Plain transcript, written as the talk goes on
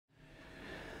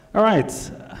All right,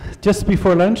 just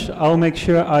before lunch, I'll make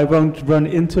sure I won't run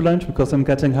into lunch because I'm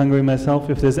getting hungry myself.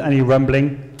 If there's any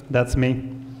rumbling, that's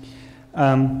me.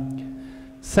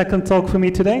 Second talk for me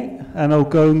today, and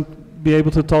I'll be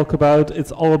able to talk about,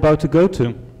 it's all about the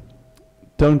goto.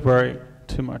 Don't worry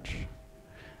too much.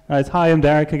 All right, hi, I'm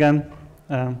Derick again.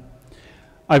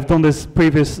 I've done this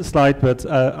previous slide, but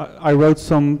I wrote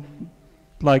some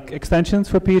extensions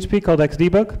for PHP called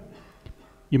xdebug.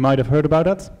 You might have heard about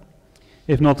that.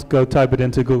 If not, go type it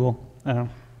into Google.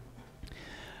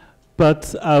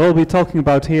 But what we'll be talking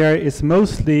about here is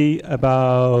mostly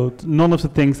about none of the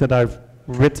things that I've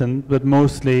written, but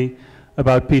mostly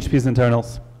about PHP's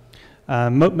internals.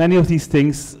 Many of these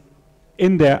things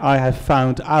in there I have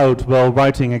found out while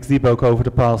writing xdebug over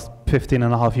the past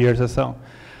 15.5 years or so.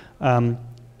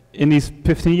 In these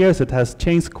 15 years it has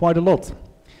changed quite a lot.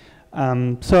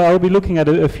 So I'll be looking at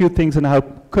a few things on how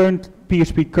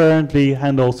PHP currently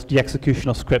handles the execution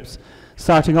of scripts,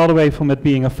 starting all the way from it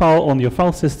being a file on your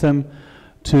file system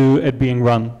to it being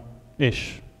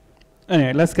run-ish.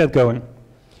 Anyway, let's get going.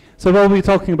 So what we'll be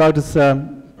talking about this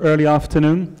early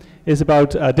afternoon is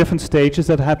about different stages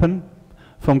that happen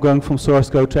from going from source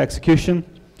code to execution.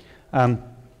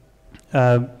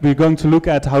 We're going to look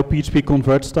at how PHP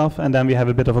converts stuff, and then we have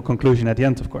a bit of a conclusion at the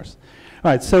end, of course.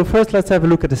 All right, so first let's have a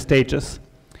look at the stages.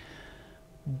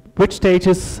 Which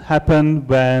stages happen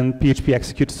when PHP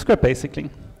executes a script,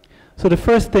 basically? So the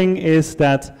first thing is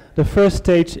that the first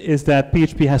stage is that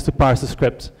PHP has to parse the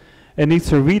script. It needs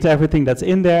to read everything that's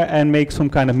in there and make some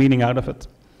kind of meaning out of it.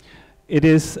 It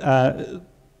is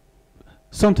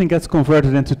something gets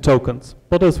converted into tokens.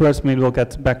 What those words mean we'll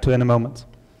get back to in a moment.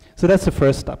 So that's the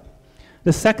first step.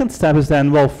 The second step is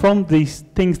then, well, from these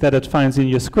things that it finds in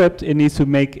your script, it needs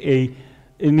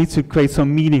to create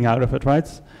some meaning out of it,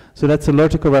 right? So that's a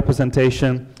logical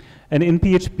representation. And in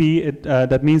PHP,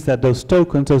 that means that those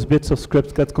tokens, those bits of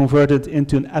script, get converted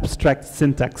into an abstract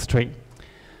syntax tree.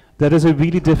 That is a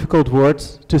really difficult word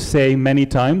to say many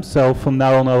times, so from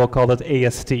now on I will call it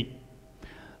AST,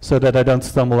 so that I don't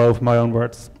stumble over my own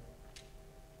words.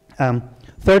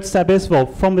 Third step is, well,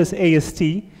 from this AST,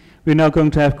 we're now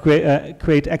going to have create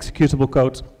executable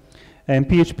code. And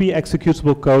PHP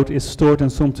executable code is stored in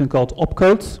something called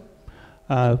opcodes.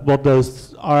 What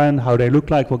those are and how they look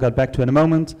like we'll get back to in a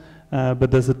moment,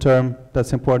 but there's a term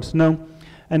that's important to know.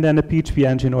 And then the PHP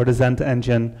engine or the Zend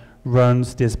engine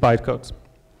runs this bytecode,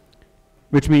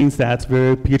 which means that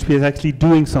PHP is actually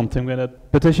doing something with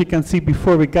it. But as you can see,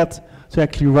 before we get to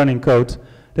actually running code,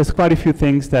 there's quite a few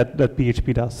things that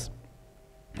PHP does.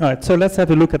 All right, so let's have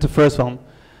a look at the first one,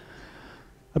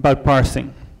 about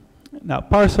parsing. Now,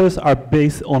 parsers are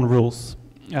based on rules.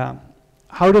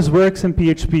 How this works in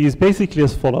PHP is basically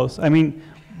as follows. I mean,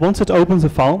 once it opens a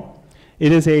file,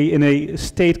 it is in a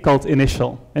state called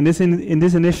initial. And in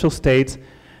this initial state,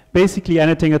 basically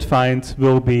anything it finds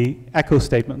will be echo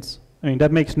statements. I mean,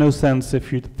 that makes no sense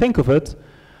if you think of it.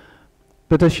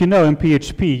 But as you know, in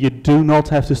PHP, you do not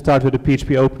have to start with a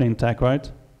PHP opening tag,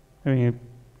 right? I mean,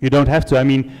 you don't have to. I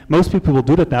mean, most people will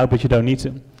do that now, but you don't need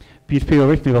to. PHP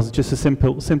originally was just a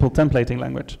simple templating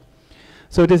language.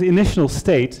 So this initial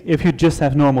state, if you just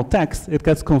have normal text, it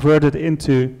gets converted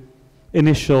into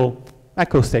initial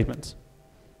echo statements,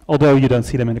 although you don't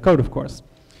see them in the code, of course.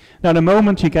 Now, the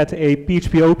moment you get a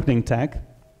PHP opening tag,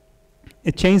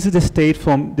 it changes the state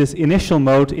from this initial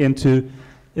mode into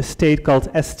a state called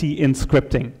st in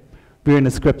scripting. We're in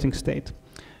a scripting state.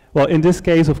 Well, in this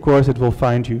case, of course, it will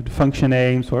find you the function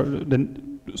names, or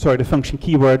the function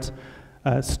keywords,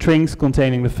 strings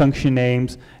containing the function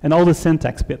names, and all the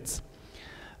syntax bits.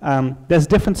 There's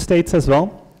different states as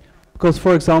well, because,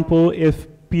 for example, if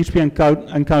PHP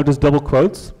encounters double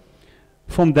quotes,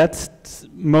 from that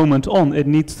moment on, it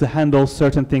needs to handle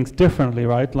certain things differently,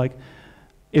 right? Like,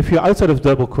 if you're outside of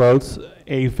double quotes,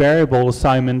 a variable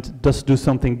assignment does do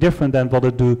something different than what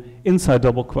it do inside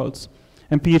double quotes.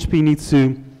 And PHP needs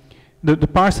to, the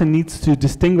parser needs to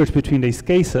distinguish between these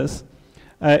cases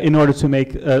in order to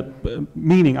make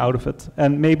meaning out of it.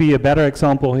 And maybe a better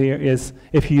example here is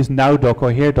if you use nowdoc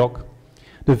or heredoc.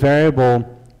 The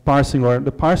variable parsing or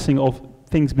the parsing of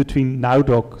things between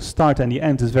nowdoc start and the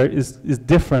end is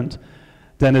different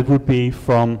than it would be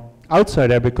from outside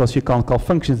there, because you can't call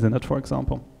functions in it, for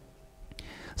example.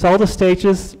 So all the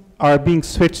stages are being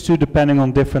switched to depending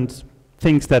on different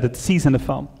things that it sees in the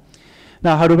file.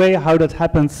 Now, how that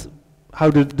happens, how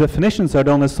the definitions are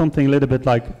done is something a little bit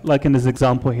like in this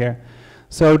example here.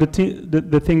 So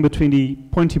the thing between the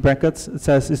pointy brackets, it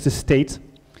says, is the state.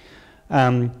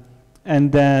 And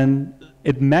then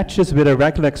it matches with a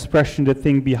regular expression, the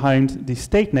thing behind the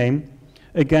state name,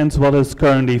 against what it's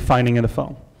currently finding in the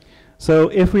file. So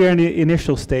if we are in the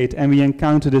initial state and we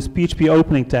encounter this PHP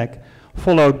opening tag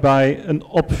followed by an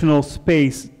optional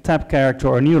space, tab character,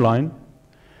 or new line,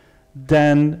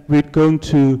 then we're going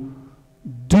to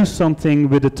do something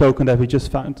with the token that we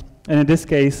just found. And in this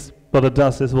case, what it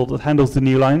does is, well, it handles the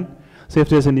new line. So if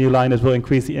there's a new line, it will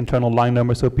increase the internal line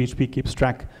number, so PHP keeps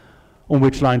track on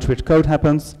which lines which code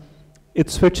happens. It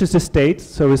switches the state,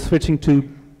 so we're switching to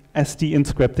ST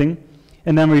inscripting,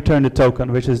 and then we return the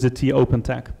token, which is the topen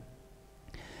tag.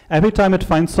 Every time it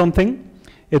finds something,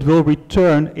 it will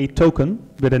return a token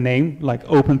with a name, like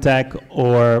open tag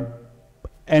or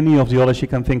any of the others you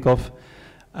can think of,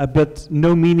 but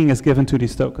no meaning is given to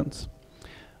these tokens.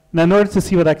 Now, in order to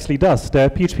see what it actually does,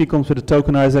 the PHP comes with a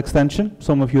tokenizer extension.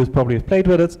 Some of you probably have played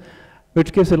with it,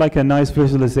 which gives it like a nice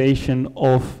visualization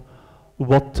of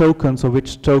what tokens or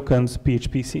which tokens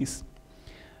PHP sees.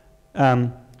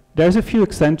 There's a few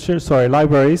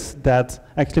libraries that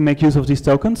actually make use of these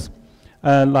tokens.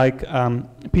 Like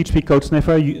PHP Code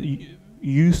Sniffer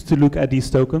used to look at these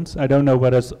tokens. I don't know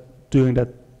whether it's doing that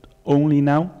only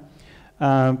now,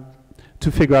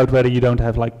 to figure out whether you don't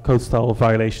have like code style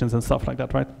violations and stuff like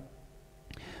that, right?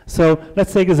 So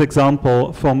let's take this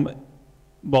example from,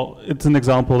 well, it's an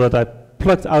example that I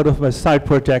plucked out of my side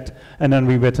project and then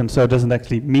rewritten, so it doesn't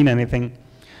actually mean anything.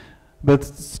 But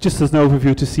it's just as an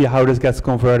overview to see how this gets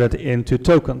converted into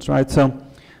tokens, right? So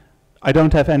I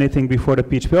don't have anything before the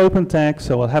PHP open tag,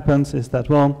 so what happens is that,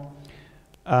 well,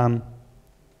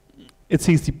 it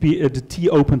sees the T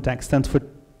open tag stands for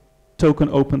token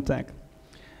open tag.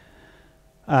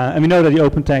 And we know that the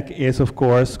open tag is, of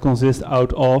course, consists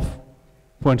out of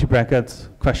pointy brackets,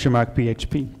 question mark,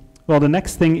 PHP. Well, the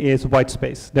next thing is white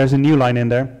space. There's a new line in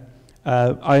there.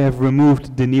 I have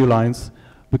removed the new lines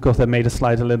because that made the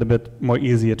slide a little bit more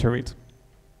easier to read.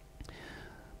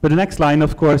 But the next line,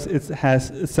 of course, it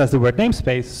says the word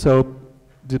namespace. So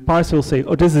the parser will say,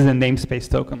 oh, this is a namespace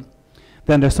token.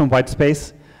 Then there's some white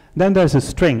space. Then there's a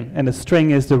string, and the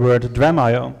string is the word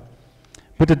dram.io.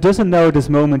 But it doesn't know at this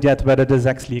moment yet whether this is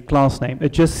actually a class name.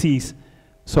 It just sees,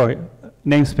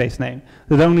 namespace name.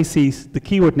 It only sees the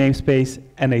keyword namespace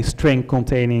and a string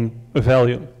containing a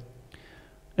value.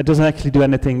 It doesn't actually do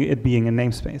anything, it being a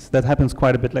namespace. That happens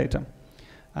quite a bit later.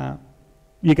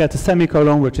 You get the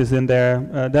semicolon, which is in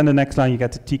there. Then the next line, you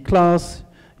get the T class.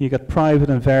 You get private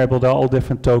and variable. They're all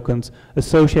different tokens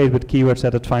associated with keywords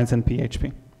that it finds in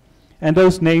PHP. And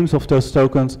those names of those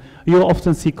tokens, you'll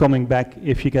often see coming back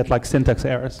if you get like syntax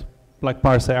errors, like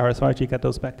parser errors, right? You get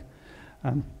those back.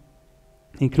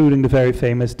 Including the very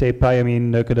famous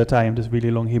tepayamine nukedatayim, this really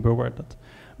long Hebrew word that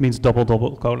means double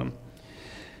colon.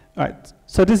 All right,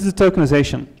 so this is the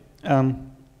tokenization.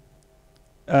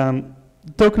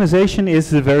 Tokenization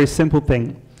is a very simple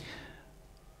thing.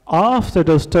 After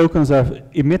those tokens are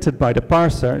emitted by the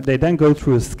parser, they then go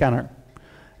through a scanner.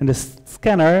 And the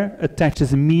scanner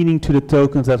attaches meaning to the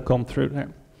tokens that come through there.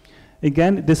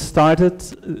 Again, this started,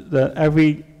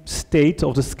 every state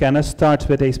of the scanner starts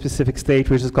with a specific state,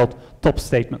 which is called top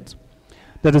statement.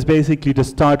 That is basically the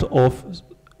start of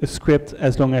a script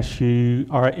as long as you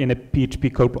are in a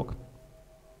PHP code block.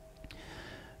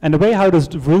 And the way how this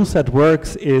rule set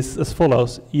works is as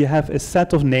follows. You have a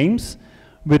set of names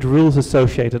with rules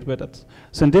associated with it.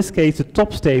 So in this case, the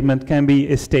top statement can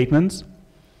be a statement,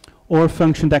 or a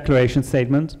function declaration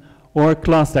statement, or a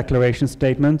class declaration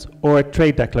statement, or a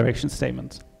trait declaration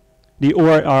statement. The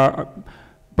or are,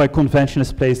 by convention,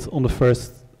 is placed on the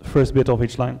first bit of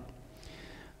each line.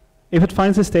 If it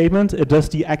finds a statement, it does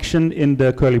the action in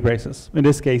the curly braces. In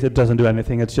this case, it doesn't do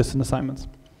anything, it's just an assignment.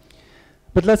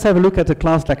 But let's have a look at the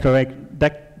class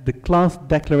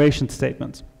declaration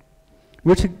statement,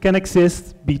 which can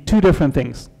be two different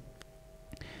things.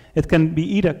 It can be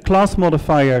either class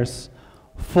modifiers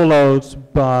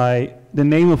followed by the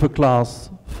name of a class,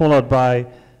 followed by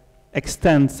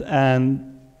extends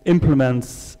and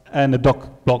implements and a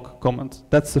doc block comment.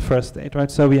 That's the first state, right?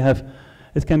 So we have,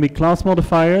 it can be class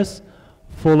modifiers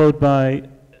followed by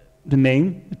the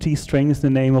name. The T string is the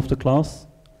name of the class.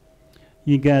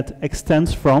 You get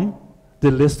extends from the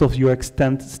list of your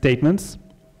extend statements.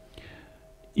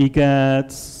 You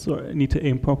get, sorry, I need to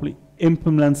aim properly,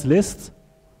 implements list,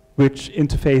 which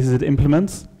interfaces it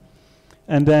implements.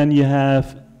 And then you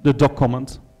have the doc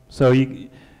comment. So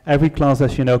every class,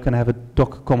 as you know, can have a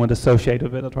doc comment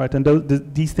associated with it, right? And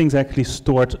these things are actually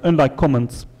stored, unlike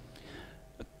comments.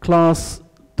 Class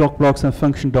doc blocks and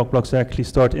function doc blocks are actually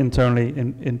stored internally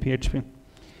in PHP.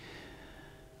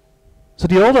 So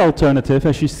the other alternative,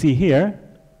 as you see here,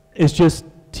 is just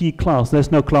T class.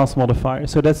 There's no class modifier,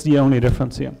 so that's the only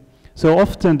difference here. So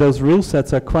often those rule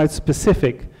sets are quite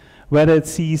specific, whether it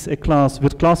sees a class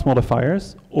with class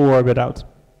modifiers or without.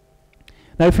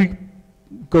 Now if we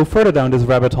go further down this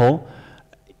rabbit hole,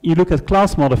 you look at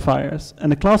class modifiers,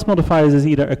 and the class modifiers is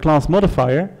either a class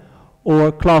modifier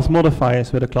or class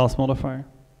modifiers with a class modifier.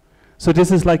 So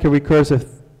this is like a recursive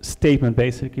statement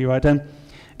basically, right? And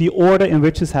the order in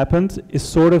which this happened is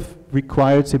sort of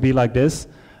required to be like this,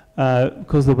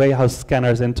 because the way how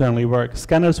scanners internally work.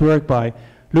 Scanners work by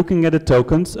looking at the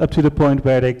tokens up to the point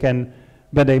where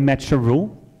they match a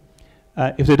rule.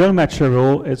 If they don't match a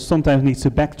rule, it sometimes needs to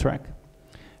backtrack.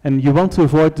 And you want to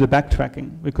avoid the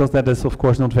backtracking, because that is of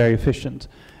course not very efficient.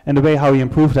 And the way how you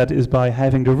improve that is by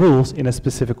having the rules in a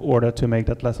specific order to make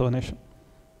that less of an issue.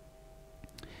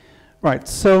 Right,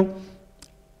 so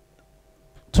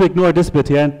to ignore this bit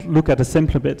here and look at a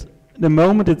simpler bit, the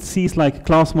moment it sees like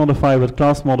class modifier with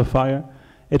class modifier,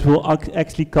 it will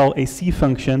actually call a C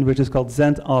function, which is called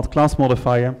send add class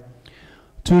modifier,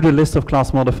 to the list of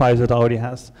class modifiers it already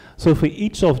has. So for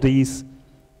each of these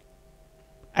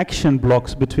action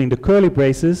blocks between the curly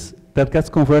braces, that gets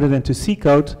converted into C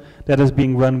code that is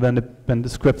being run when the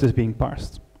script is being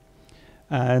parsed.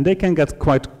 And they can get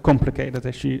quite complicated,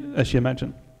 as you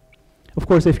imagine. Of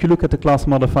course, if you look at the class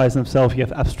modifiers themselves, you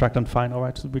have abstract and final,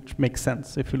 right? Which makes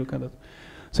sense if you look at it.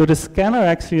 So the scanner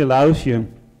actually allows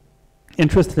you,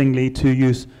 interestingly, to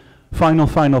use final,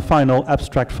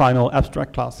 abstract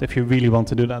class, if you really want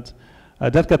to do that.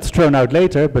 That gets thrown out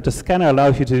later, but the scanner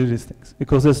allows you to do these things,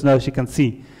 because there's no, as you can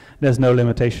see, there's no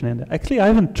limitation in there. Actually, I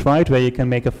haven't tried where you can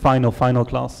make a final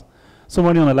class.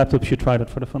 Somebody on a laptop should try that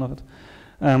for the fun of it.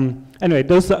 Anyway,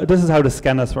 this is how the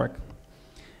scanners work.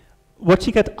 What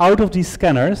you get out of these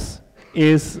scanners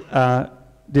is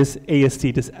this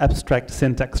AST, this abstract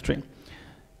syntax tree.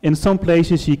 In some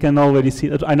places you can already see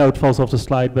it. I know it falls off the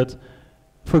slide, but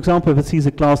for example, if it sees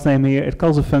a class name here, it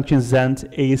calls a function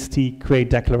send AST create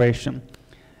declaration.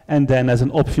 And then as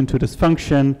an option to this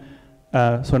function,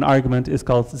 so an argument is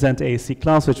called send AST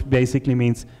class, which basically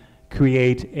means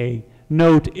create a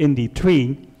node in the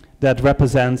tree that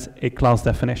represents a class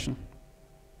definition.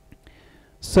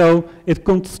 So it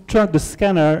constructs, the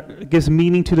scanner gives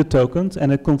meaning to the tokens,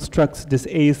 and it constructs this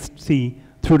AST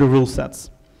through the rule sets.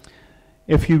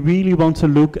 If you really want to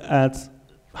look at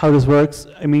how this works,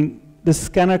 I mean, the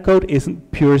scanner code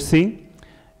isn't pure C.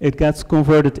 It gets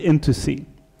converted into C.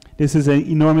 This is an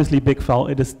enormously big file.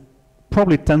 It is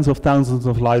probably tens of thousands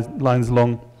of lines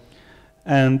long,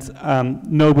 and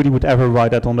nobody would ever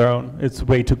write that on their own. It's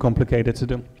way too complicated to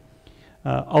do.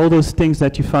 All those things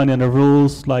that you find in the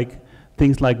rules, like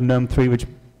things like num3, which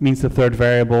means the third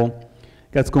variable,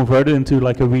 gets converted into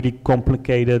like a really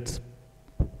complicated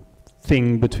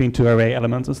thing between two array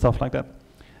elements and stuff like that.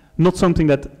 Not something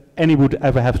that any would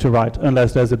ever have to write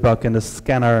unless there's a bug in the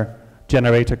scanner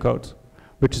generator code,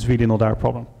 which is really not our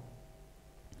problem.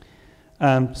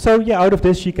 So yeah, out of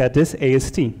this you get this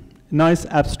AST, nice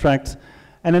abstract,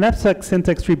 and an abstract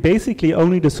syntax tree basically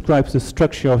only describes the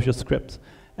structure of your script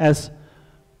as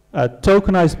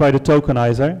tokenized by the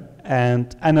tokenizer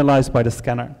and analyzed by the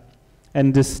scanner.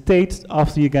 And the state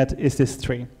after you get is this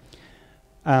tree.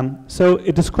 So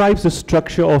it describes the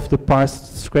structure of the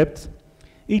parsed script.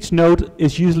 Each node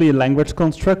is usually a language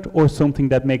construct or something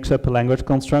that makes up a language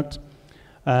construct.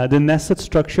 The nested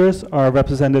structures are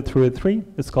represented through a tree.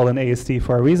 It's called an AST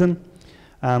for a reason.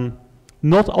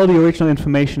 Not all the original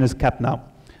information is kept now.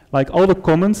 Like all the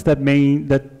comments that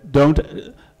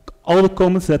all the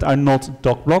comments that are not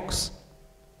doc blocks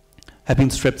have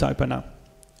been stripped out by now.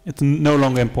 It's no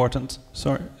longer important.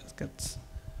 Sorry, it gets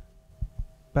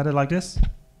better like this.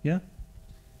 Yeah,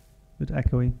 a bit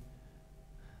echoey.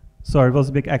 Sorry, it was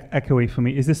a bit echoey for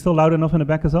me. Is this still loud enough in the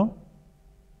back as well?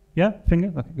 Yeah,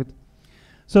 finger? Okay, good.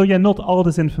 So yeah, not all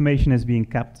this information is being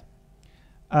kept.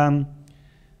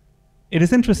 It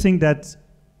is interesting that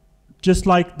just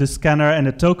like the scanner and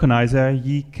the tokenizer,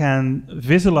 you can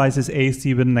visualize this AST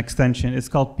with an extension. It's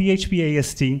called PHP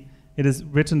AST. It is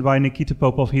written by Nikita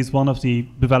Popov. He's one of the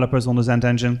developers on the Zend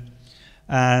engine.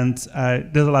 And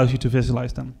this allows you to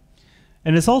visualize them.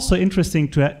 And it's also interesting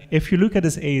to, if you look at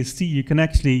this AST, you can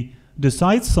actually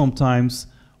decide sometimes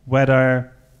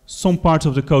whether some parts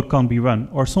of the code can't be run,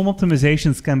 or some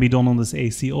optimizations can be done on this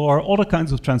AST, or other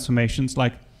kinds of transformations.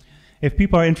 Like if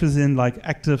people are interested in like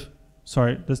active,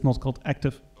 sorry, that's not called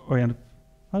active oriented.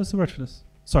 How is the word for this?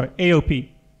 Sorry, AOP.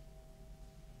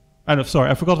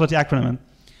 Sorry, I forgot what the acronym meant.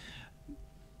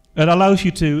 It allows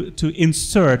you to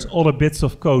insert other bits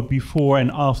of code before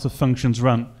and after functions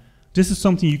run. This is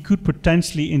something you could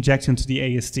potentially inject into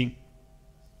the AST.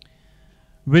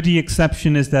 With the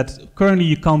exception is that currently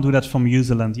you can't do that from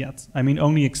userland yet. I mean,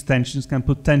 only extensions can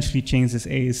potentially change this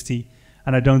AST,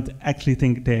 and I don't actually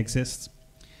think they exist.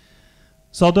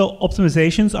 So although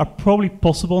optimizations are probably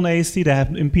possible in AST, they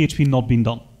have in PHP not been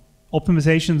done.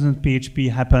 Optimizations in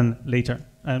PHP happen later,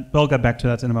 and we'll get back to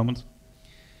that in a moment.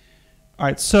 All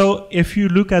right, so if you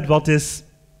look at what this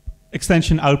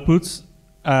extension outputs,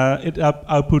 it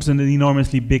outputs an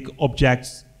enormously big object,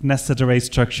 nested array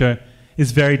structure.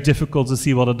 It's very difficult to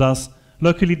see what it does.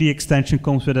 Luckily, the extension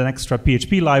comes with an extra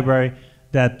PHP library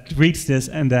that reads this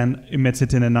and then emits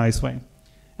it in a nice way.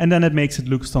 And then it makes it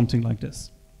look something like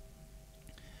this.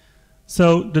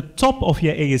 So the top of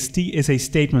your AST is a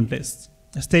statement list.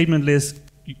 A statement list,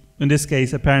 in this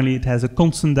case, apparently it has a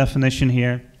constant definition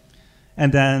here.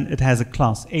 And then it has a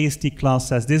class. AST class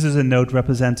says this is a node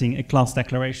representing a class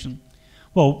declaration.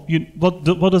 Well,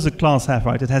 what does a class have,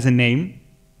 right? It has a name.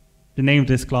 The name of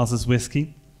this class is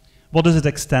whiskey. What does it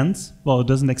extend? Well, it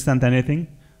doesn't extend anything.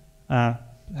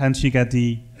 Hence, you get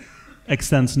the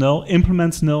extends null.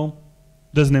 Implements null.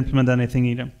 Doesn't implement anything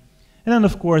either. And then,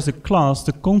 of course, a class,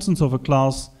 the constants of a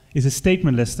class, is a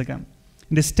statement list again.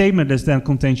 And this statement list then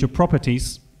contains your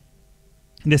properties.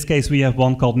 In this case, we have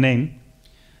one called name.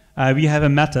 We have a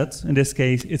method. In this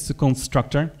case, it's a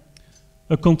constructor.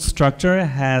 A constructor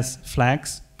has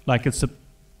flags, like it's a...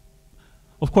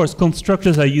 Of course,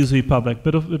 constructors are usually public,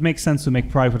 but it makes sense to make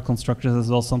private constructors as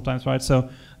well sometimes, right? So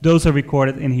those are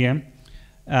recorded in here.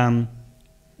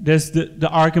 There's the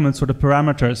arguments or the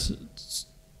parameters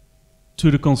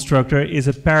to the constructor is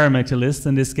a parameter list.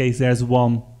 In this case, there's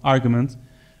one argument,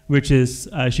 which is,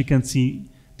 as you can see,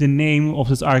 the name of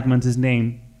this argument is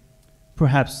name.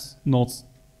 Perhaps not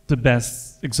the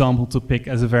best example to pick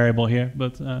as a variable here,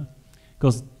 but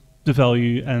because the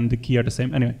value and the key are the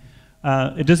same. Anyway,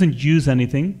 it doesn't use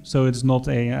anything, so it's not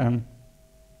a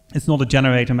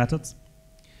generator method.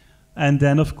 And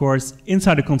then, of course,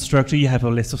 inside the constructor, you have a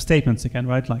list of statements again,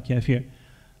 right, like you have here.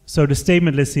 So the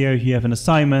statement list here, you have an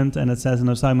assignment, and it says an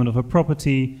assignment of a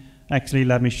property. Actually,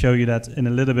 let me show you that in a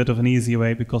little bit of an easy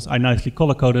way, because I nicely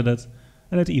color-coded it,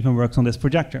 and it even works on this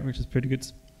projector, which is pretty good.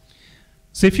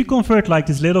 So if you convert like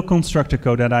this little constructor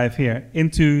code that I have here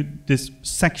into this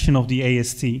section of the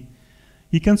AST,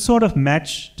 you can sort of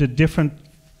match the different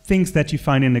things that you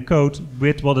find in the code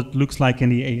with what it looks like in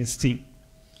the AST.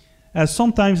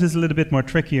 Sometimes it's a little bit more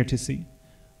trickier to see.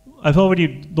 I've already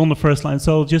done the first line,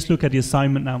 so I'll just look at the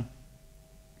assignment now.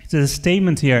 There's a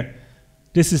statement here.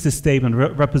 This is the statement,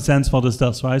 represents what this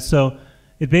does, right? So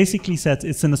it basically says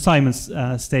it's an assignment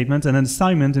statement, and an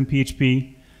assignment in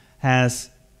PHP has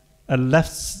a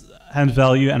left-hand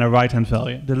value and a right-hand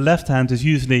value. The left hand is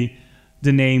usually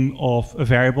the name of a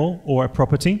variable or a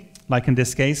property, like in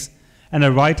this case, and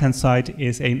the right-hand side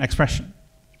is an expression.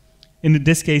 In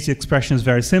this case, the expression is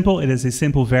very simple. It is a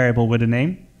simple variable with a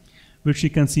name, which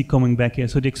you can see coming back here.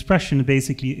 So the expression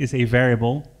basically is a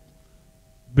variable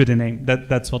with a name.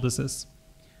 That's what this is.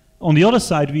 On the other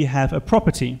side, we have a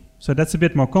property. So that's a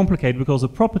bit more complicated because a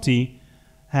property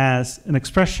has an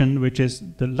expression which is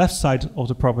the left side of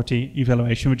the property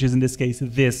evaluation, which is in this case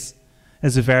this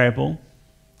as a variable.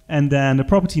 And then the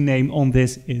property name on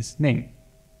this is name.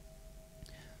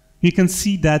 You can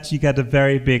see that you get a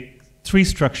very big tree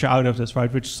structure out of this,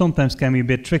 right, which sometimes can be a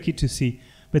bit tricky to see.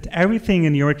 But everything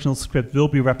in the original script will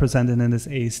be represented in this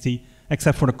AST,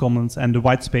 except for the comments and the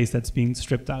white space that's being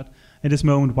stripped out. At this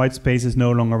moment, white space is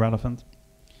no longer relevant.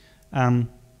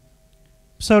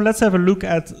 So let's have a look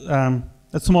at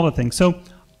some other things. So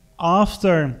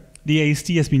after the AST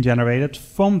has been generated,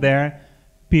 from there,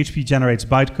 PHP generates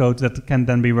bytecode that can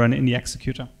then be run in the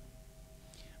executor.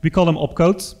 We call them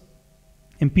opcodes.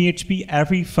 In PHP,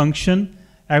 every function,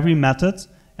 every method,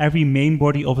 every main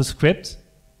body of a script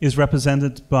is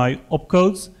represented by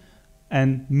opcodes,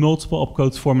 and multiple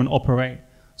opcodes form an oparray.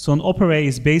 So an oparray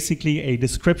is basically a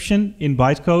description in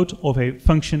bytecode of a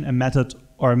function, a method,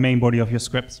 or a main body of your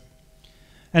script.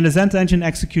 And the Zend engine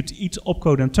executes each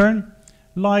opcode in turn,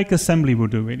 like assembly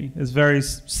would do, really. It's very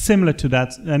similar to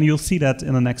that, and you'll see that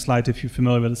in the next slide if you're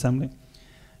familiar with assembly.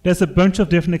 There's a bunch of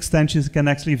different extensions that can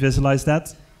actually visualize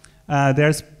that.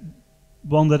 There's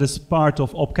one that is part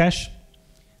of opcache.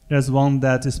 There's one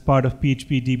that is part of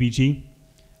PHP DBG.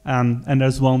 And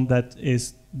there's one that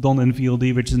is done in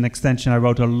VLD, which is an extension I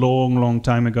wrote a long, long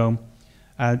time ago,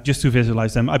 just to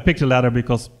visualize them. I picked the latter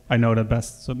because I know that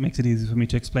best, so it makes it easy for me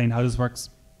to explain how this works.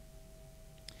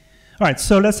 All right,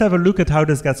 so let's have a look at how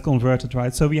this gets converted,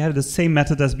 right? So we have the same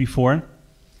method as before.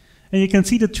 And you can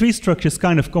see the tree structure is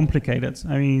kind of complicated.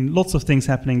 I mean, lots of things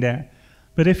happening there.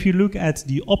 But if you look at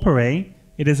the oparray,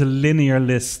 it is a linear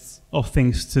list of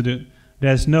things to do.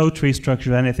 There's no tree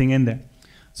structure or anything in there.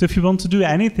 So if you want to do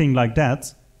anything like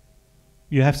that,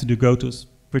 you have to do gotos,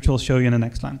 which I'll show you in the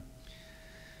next line.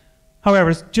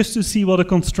 However, just to see what a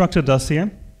constructor does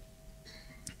here,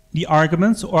 the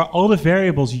arguments or all the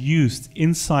variables used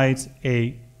inside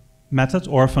a method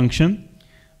or a function,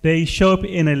 they show up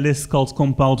in a list called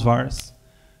compiled vars.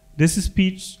 This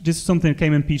is something that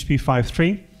came in PHP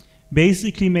 5.3.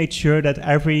 Basically made sure that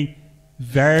every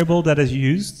variable that is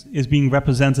used is being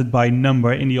represented by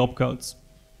number in the opcodes.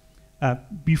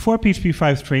 Before PHP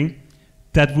 5.3,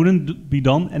 that wouldn't be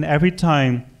done, and every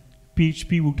time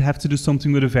PHP would have to do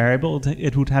something with a variable,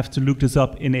 it would have to look this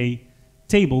up in a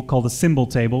table called a symbol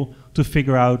table to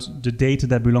figure out the data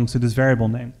that belongs to this variable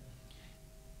name.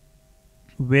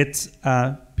 With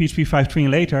PHP 5.3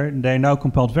 and later, they are now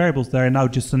compiled variables. They are now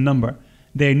just a number.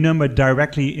 They are numbered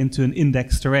directly into an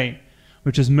indexed array,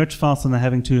 which is much faster than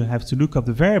having to look up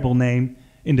the variable name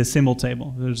in the symbol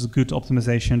table. There's a good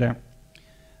optimization there.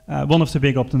 One of the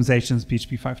big optimizations,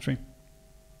 PHP 5.3.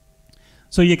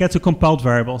 So you get to compiled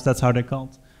variables. That's how they're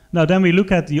called. Now then we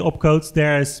look at the opcodes.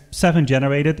 There's 7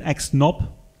 generated, xnob.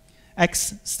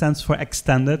 X stands for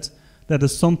extended. That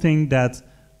is something that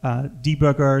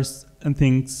debuggers and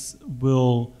things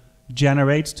will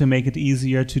generate to make it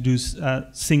easier to do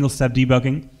single-step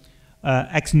debugging.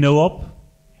 Xnoop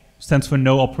stands for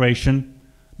no operation.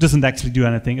 Doesn't actually do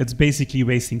anything. It's basically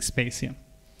wasting space here.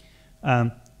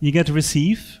 You get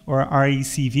receive, or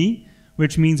recv,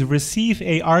 which means receive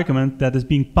a argument that is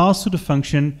being passed to the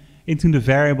function into the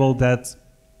variable that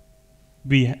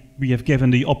we have given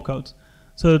the opcode.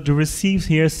 So the receive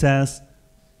here says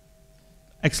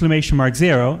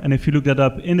 !0, and if you look that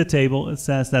up in the table, it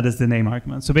says that is the name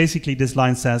argument. So basically this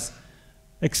line says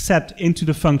accept into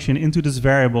the function, into this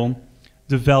variable,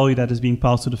 the value that is being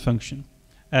passed to the function,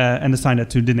 and assign that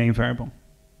to the name variable.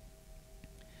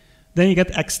 Then you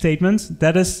get X statements.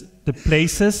 That is the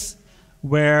places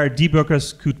where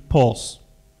debuggers could pause.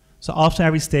 So after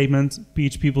every statement,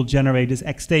 PHP will generate this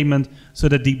X statement so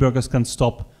that debuggers can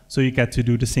stop, so you get to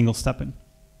do the single stepping.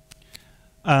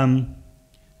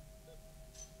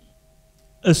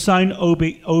 Assign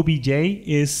obj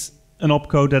is an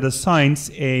opcode that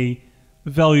assigns a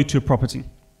value to a property.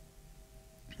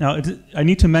 Now, I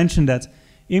need to mention that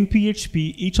in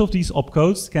PHP, each of these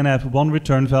opcodes can have 1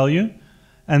 return value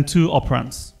and 2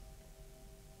 operands.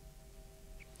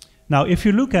 Now, if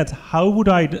you look at how would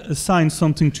I assign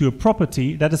something to a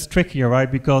property, that is trickier,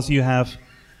 right? Because you have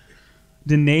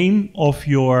the name of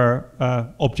your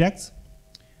object,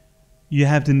 you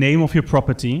have the name of your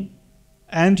property,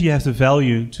 and you have the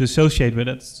value to associate with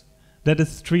it. That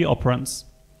is 3 operands.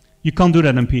 You can't do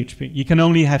that in PHP. You can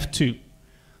only have 2.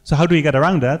 So how do you get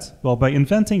around that? Well, by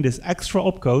inventing this extra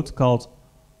opcode called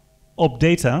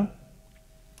opdata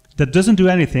that doesn't do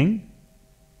anything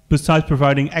besides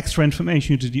providing extra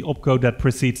information to the opcode that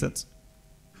precedes it.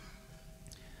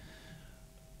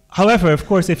 However, of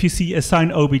course, if you see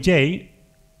assign obj,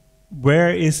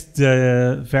 where is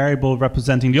the variable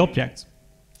representing the object?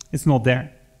 It's not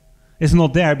there. It's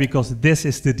not there because this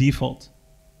is the default.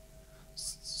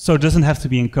 So it doesn't have to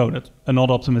be encoded,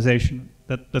 another optimization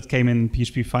that came in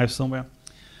PHP 5 somewhere.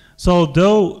 So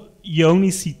although you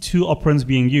only see 2 operands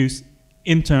being used,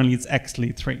 internally it's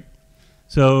actually 3.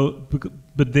 So,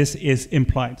 but this is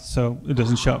implied, so it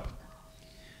doesn't show up.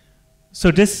 So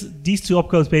these 2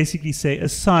 opcodes basically say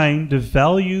assign the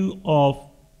value of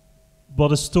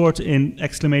what is stored in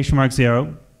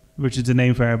 !0, which is the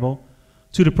name variable,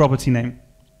 to the property name.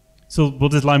 So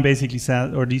what this line basically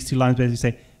says, or these 2 lines basically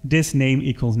say, this name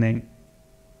equals name.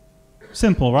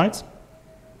 Simple, right?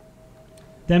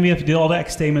 Then we have the other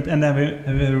X statement, and then we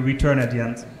have a return at the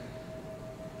end.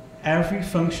 Every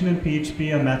function in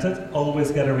PHP and method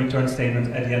always get a return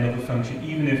statement at the end of the function,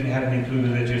 even if you haven't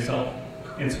included it yourself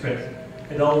in script.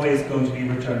 It's always going to be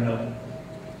return null.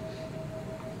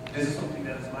 This is something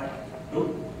that is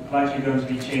likely going to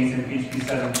be changed in PHP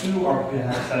 7.2 or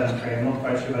perhaps 7.3. I'm not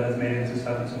quite sure whether it's made into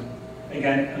 7.2.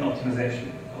 Again, an optimization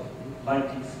of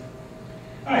like these.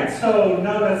 Alright, so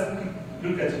now let's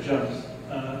look at the jumps.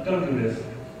 Don't do this.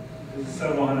 This is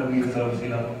 100 meters over sea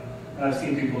level. And I've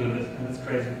seen people do this, and it's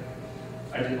crazy.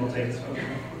 I did not take this photo.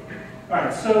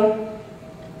 Alright, so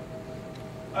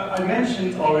I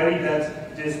mentioned already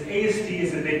that this AST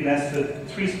is a big nested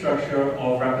tree structure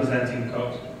of representing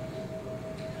code.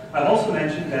 I've also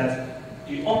mentioned that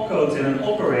the opcodes in an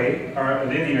operarray are a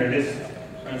linear list.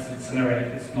 For instance, it's an array,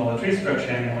 it's not a tree structure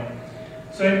anymore.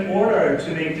 So in order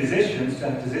to make decisions, to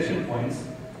have decision points,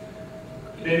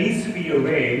 there needs to be a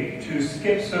way to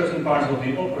skip certain parts of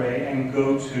the operarray and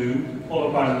go to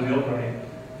other parts of the operarray.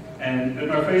 And with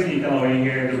my phrasing, you can already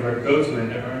hear the word goto in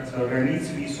there, right? So there needs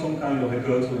to be some kind of a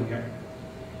goto in here.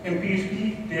 In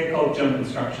PHP, they're called jump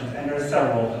instructions, and there are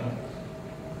several of them.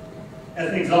 As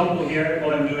an example here,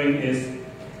 what I'm doing is,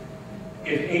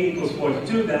 if A equals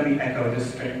 42, then we echo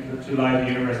this string to live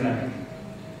universe and everything.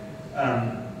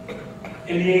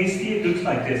 In the AST, it looks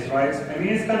like this, right? I mean,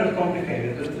 it's kind of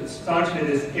complicated. It starts with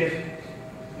this if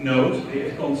node, the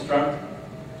if construct,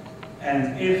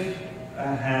 and if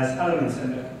has elements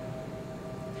in there.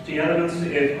 The elements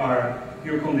to if are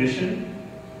your condition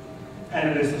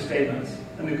and a list of statements.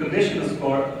 And the condition, of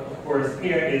course,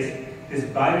 here is this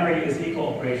binary is equal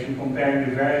operation comparing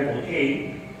the variable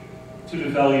A to the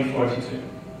value 42.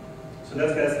 So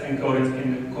that gets encoded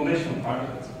in the conditional part of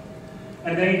it.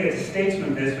 And then you get the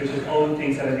statement list, which is all the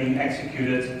things that are being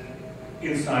executed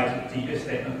inside the if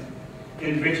statement.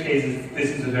 In which cases,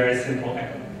 this is a very simple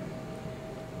echo.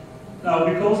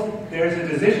 Now, because there's a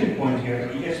decision point here,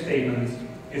 the if statement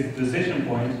is the decision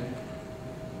point,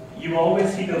 you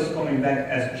always see those coming back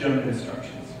as jump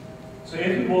instructions. So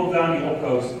if we walk down the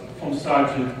opcodes from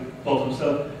start to bottom,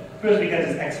 so first we get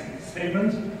this execute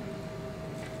statement,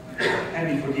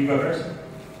 handy for debuggers.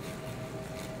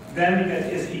 Then we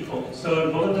get is equal.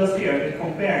 So what it does here, it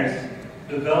compares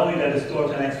the value that is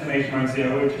stored in exclamation mark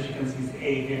 0, which as you can see is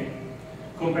A here,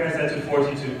 compares that to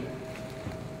 42.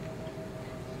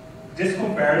 This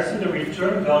comparison, the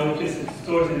return value, which is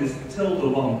stored in this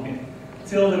tilde 1 here.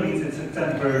 Tilde means it's a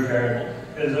temporary variable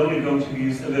that is only going to be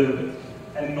used a little bit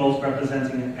and not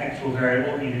representing an actual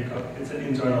variable in your code. It's an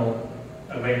internal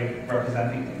way of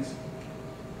representing things.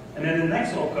 And then the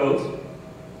next opcode,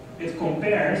 it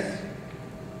compares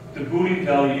the Boolean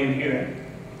value in here,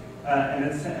 and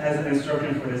it has an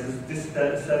instruction for this. This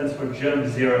stands for jump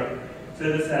 0. So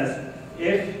it says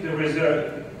if the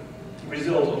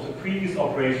result of the previous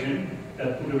operation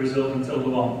that put the result in tilde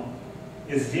 1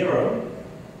 is 0,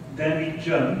 then we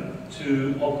jump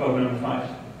to opcode number 5.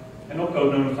 And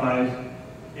opcode number 5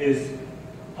 is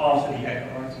after the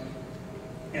echo, right?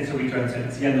 And so returns it.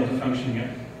 It's the end of the function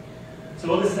here. So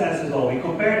what this says is, well, we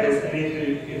compare this, and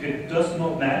if it does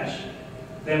not match,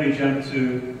 then we jump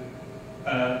to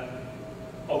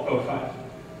opcode 5.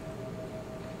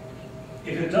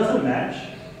 If it doesn't match,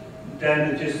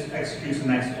 then it just executes the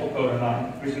next opcode in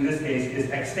line, which in this case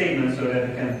is X statement, so that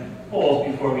it can pause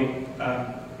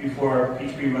before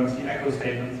PHP runs the echo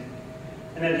statement.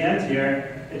 And at the end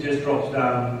here, it just drops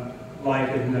down like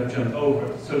it would have jumped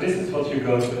over. So this is what your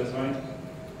goto is, right?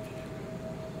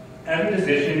 Every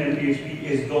decision in PHP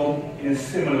is done in a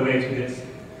similar way to this,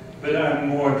 but there are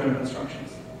more jump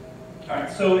instructions. All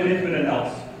right, so an if with an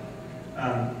else.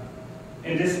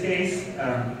 In this case,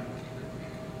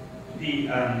 the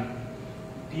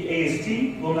AST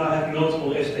will now have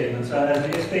multiple if statements. So it has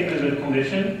the if statement with a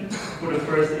condition for the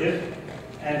first if,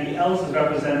 and the else is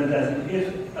represented as an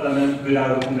if element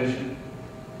without a condition.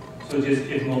 So just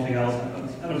if nothing else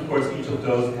happens. And of course, each of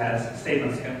those has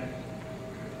statements here.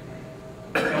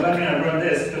 Now when I run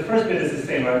this, the first bit is the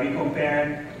same, right? We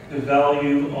compare the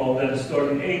value of that is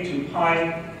stored in A to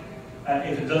pi.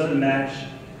 If it doesn't match,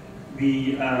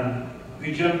 we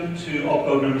jump to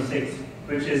opcode number 6,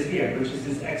 which is here, which is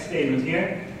this X statement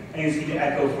here, and you see the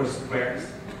echo for squares.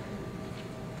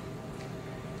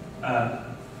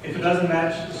 If it doesn't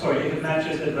match, if it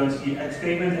matches, it runs the X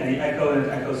statement and the echo and it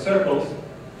echoes circles.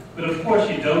 But of course,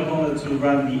 you don't want it to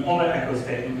run the other echo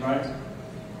statement, right?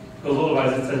 Because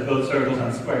otherwise it says both circles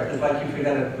and squares. It's like you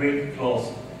forget a break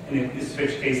clause in a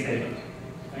switch case statement.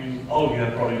 I mean, all of you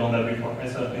have probably done that before. I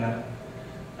certainly have.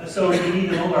 So you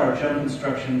need another jump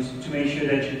instructions to make sure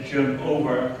that you jump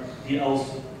over the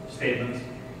else statement.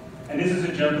 And this is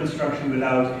a jump instruction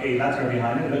without a letter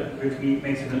behind it, which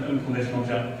makes it an unconditional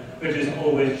jump, which is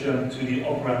always jump to the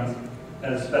operand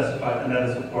that is specified, and that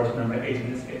is of course number 8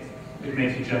 in this case. It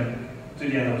makes you jump to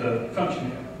the end of the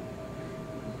function here.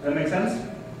 Does that make sense?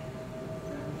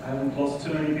 I haven't lost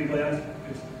too many people yet.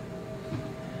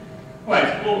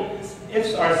 Right, well,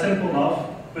 ifs are simple enough,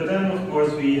 but then of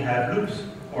course we have loops,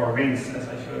 or rings, as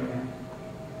I showed here.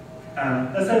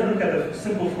 Let's have a look at a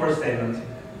simple for statement.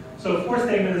 So a for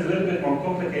statement is a little bit more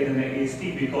complicated than the AST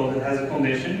because it has a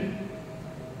condition.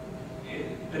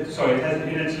 It has an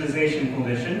initialization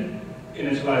condition,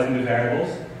 initializing the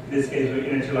variables. In this case, we're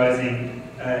initializing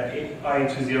I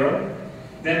to 0.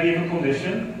 Then we have a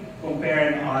condition,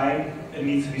 comparing I, it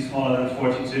needs to be smaller than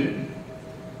 42.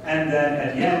 And then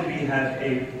at the end, we have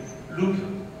a loop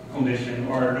condition,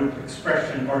 or a loop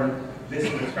expression, or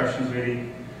list of expressions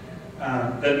really,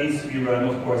 that needs to be run,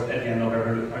 of course, at the end of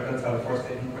every loop, right? That's how the for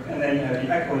statement works. And then you have the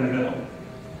echo in the middle.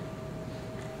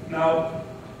 Now,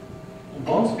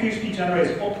 once PHP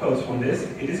generates opcodes from this,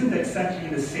 it isn't exactly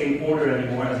in the same order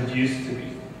anymore as it used to be.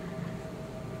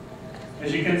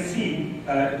 As you can see,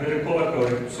 with the color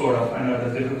coded, sort of, I know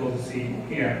that's difficult to see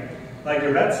here. Like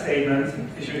the red statement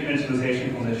is your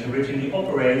initialization condition, which in the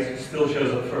operate still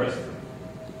shows up first.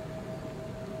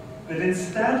 But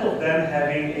instead of then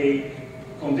having a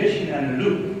condition and a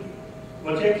loop,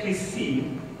 what you actually see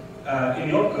in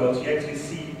the opcodes, you actually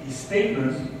see the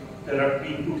statements that are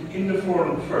being put in the for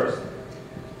loop first.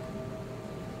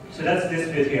 So that's this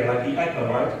bit here, like the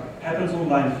echo, right? Happens on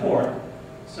line 4.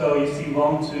 So you see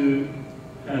 1, 2,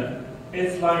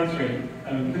 it's line 3.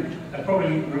 I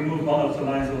probably removed one of the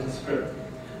lines of the script.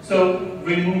 So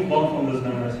remove one from those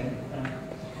numbers here.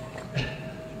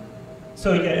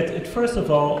 So yeah, it first of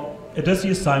all, it does the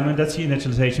assignment, that's the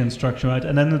initialization instruction, right?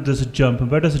 And then it does a jump. And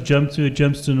where does it jump to? It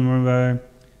jumps to number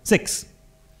 6.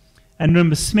 And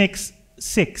number 6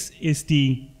 is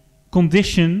the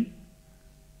condition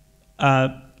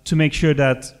to make sure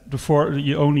that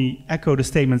you only echo the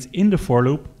statements in the for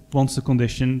loop once the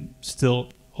condition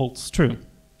still holds true.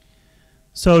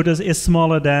 So this is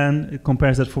smaller than, it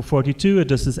compares that for 42, it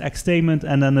does this X statement,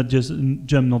 and then it just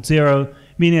jump not 0,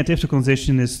 meaning that if the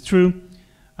condition is true,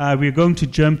 we're going to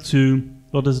jump to,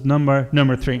 what is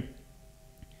number 3.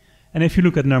 And if you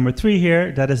look at number 3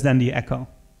 here, that is then the echo.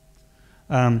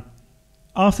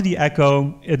 After the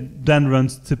echo, it then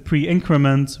runs to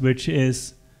pre-increment, which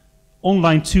is on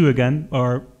line 2 again,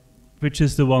 or which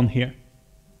is the one here.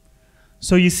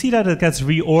 So you see that it gets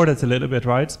reordered a little bit,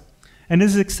 right? And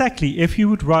this is exactly, if you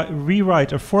would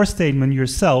rewrite a for statement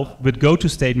yourself with goto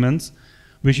statements,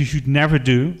 which you should never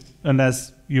do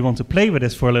unless you want to play with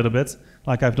this for a little bit,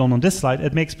 like I've done on this slide,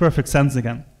 it makes perfect sense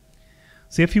again.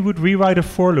 So if you would rewrite a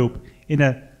for loop in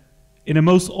a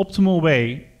most optimal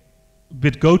way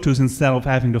with gotos instead of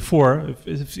having the for,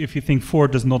 if you think for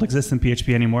does not exist in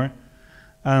PHP anymore,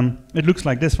 it looks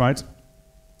like this, right?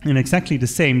 In exactly the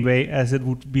same way as it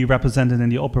would be represented in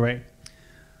the op array.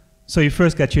 So you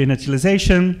first get your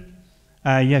initialization,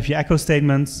 you have your echo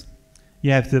statements,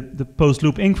 you have the post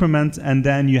loop increment, and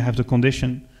then you have the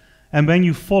condition. And when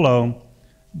you follow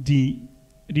the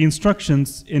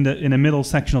instructions in the middle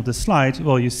section of the slide,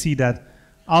 well, you see that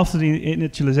after the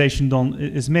initialization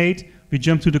is made, we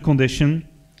jump to the condition.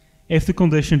 If the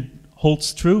condition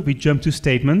holds true, we jump to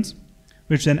statement,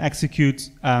 which then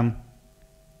executes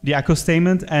the echo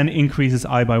statement and increases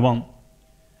I by 1.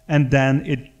 And then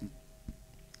it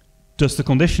does the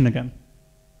condition again.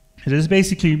 It is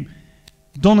basically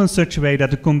done in such a way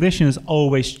that the condition is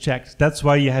always checked. That's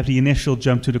why you have the initial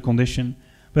jump to the condition.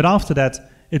 But after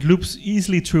that, it loops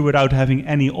easily through without having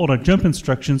any other jump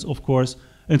instructions, of course,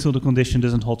 until the condition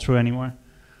doesn't hold true anymore.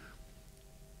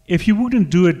 If you wouldn't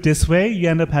do it this way, you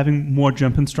end up having more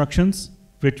jump instructions,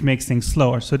 which makes things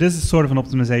slower. So this is sort of an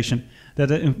optimization that,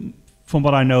 from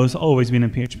what I know, has always been in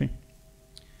PHP.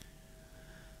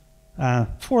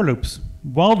 For loops.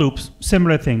 While loops,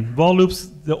 similar thing. While loops,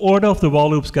 the order of the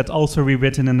while loops get also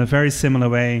rewritten in a very similar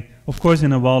way. Of course,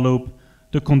 in a while loop,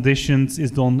 the conditions is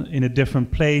done in a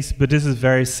different place, but this is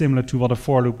very similar to what a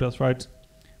for loop does, right?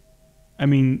 I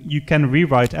mean, you can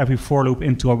rewrite every for loop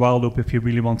into a while loop if you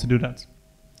really want to do that.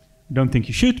 I don't think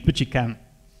you should, but you can.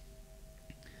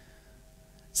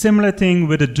 Similar thing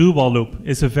with a do while loop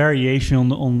is a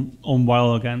variation on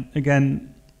while again.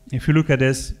 Again, if you look at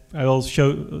this, I will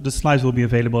show, the slides will be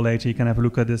available later. You can have a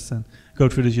look at this and go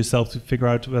through this yourself to figure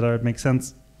out whether it makes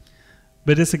sense.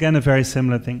 But it's again a very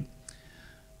similar thing.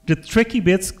 The tricky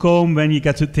bits come when you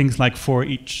get to things like for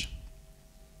each.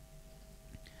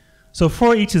 So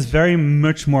for each is very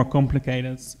much more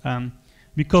complicated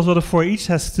because what a for each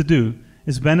has to do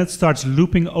is when it starts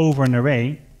looping over an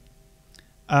array,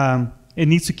 it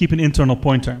needs to keep an internal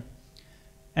pointer.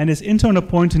 And this internal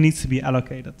pointer needs to be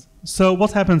allocated. So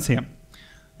what happens here?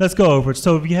 Let's go over it.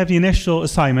 So we have the initial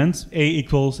assignment, A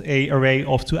equals a array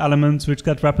of 2 elements, which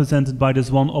get represented by this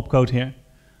one opcode here.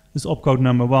 This opcode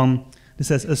number 1. This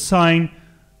says assign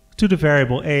to the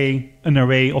variable A an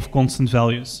array of constant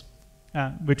values,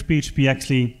 which PHP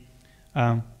actually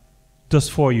does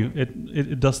for you.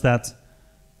 It does that.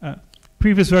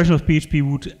 Previous version of PHP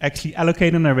would actually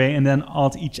allocate an array and then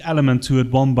add each element to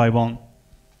it one by one.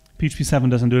 PHP 7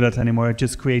 doesn't do that anymore. It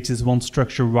just creates this one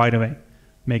structure right away,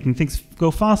 making things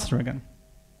go faster again.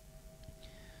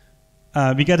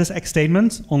 We get this X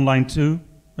statement on line 2,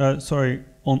 on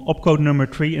opcode number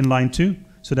 3 in line 2,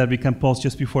 so that we can pause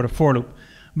just before the for loop.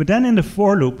 But then in the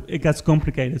for loop, it gets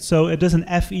complicated. So it does an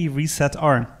FE reset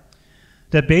R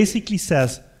that basically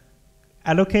says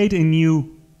allocate a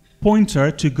new pointer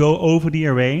to go over the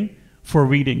array for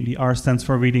reading. The R stands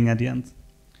for reading at the end.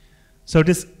 So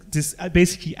this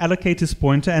basically allocates this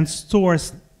pointer and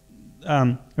stores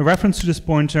a reference to this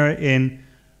pointer in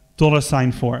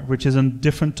 $4, which is a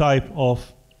different type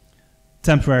of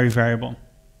temporary variable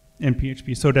in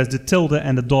PHP. So there's the tilde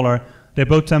and the dollar. They're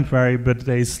both temporary, but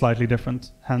they're slightly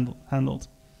different handled.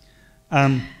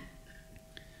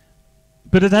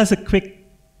 But it has a quick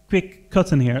quick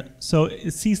cut in here. So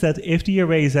it sees that if the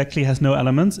array actually has no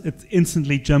elements, it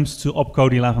instantly jumps to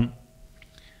opcode 11,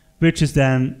 which is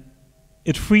then,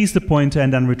 it frees the pointer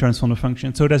and then returns from the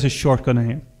function. So there's a shortcut in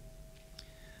here.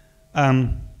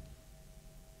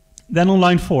 Then on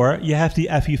line 4, you have the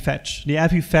FE fetch. The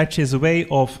FE fetch is a way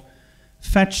of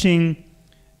fetching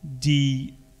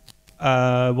the,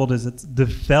 what is it? The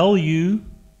value,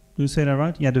 do you say that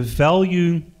right? Yeah, the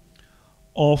value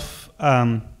of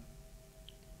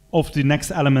the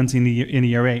next element in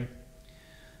the array.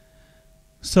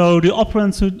 So the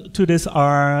operands to this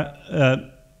are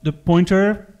the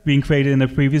pointer being created in the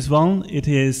previous one. It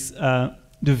is the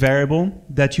variable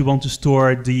that you want to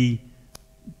store the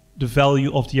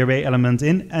value of the array element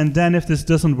in. And then if this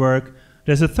doesn't work,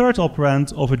 there's a third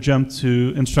operand of a jump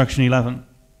to instruction 11.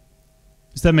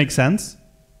 Does that make sense?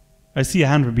 I see a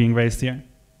hand being raised here.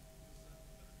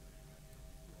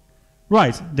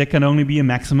 Right, there can only be a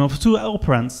maximum of 2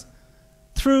 operands.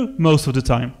 True, most of the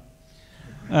time.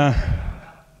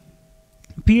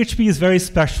 PHP is very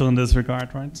special in this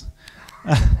regard, right?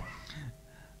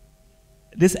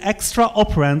 This extra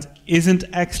operand isn't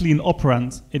actually an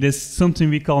operand. It is something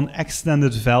we call an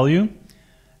extended value.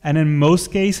 And in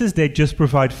most cases, they just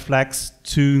provide flags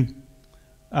to,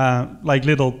 like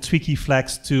little tweaky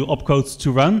flags to opcodes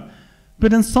to run.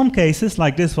 But in some cases,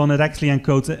 like this one, it actually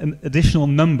encodes an additional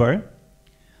number,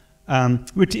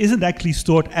 which isn't actually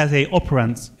stored as a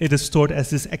operand. It is stored as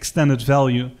this extended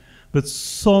value. But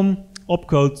some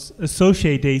opcodes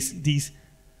associate these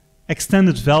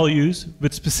extended values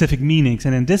with specific meanings.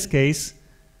 And in this case,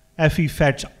 FE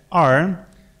fetch R,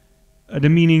 the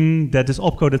meaning that this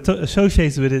opcode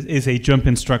associates with it is a jump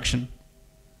instruction.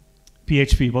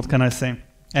 PHP, what can I say?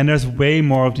 And there's way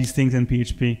more of these things in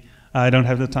PHP. I don't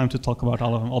have the time to talk about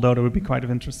all of them, although that would be quite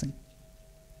interesting.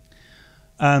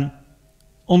 On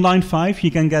line 5,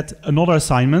 you can get another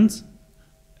assignment.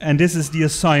 And this is the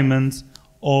assignment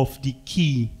of the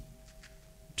key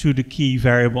to the key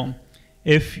variable.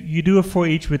 If you do a for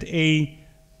each with a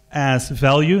as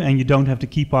value and you don't have the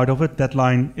key part of it, that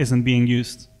line isn't being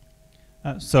used.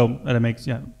 So that makes,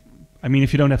 yeah, I mean,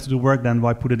 if you don't have to do work, then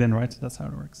why put it in, right? That's how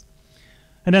it works.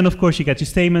 And then, of course, you get your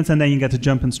statements, and then you get the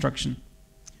jump instruction.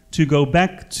 To go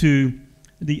back to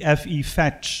the FE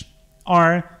fetch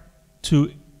R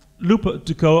to loop,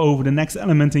 to go over the next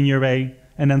element in your array,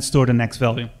 and then store the next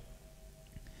value.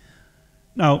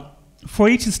 Now, for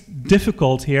each is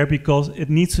difficult here because it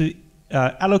needs to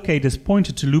allocate this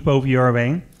pointer to loop over your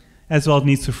array, as well as it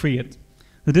needs to free it.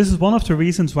 So this is one of the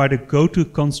reasons why the goto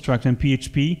construct in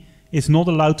PHP is not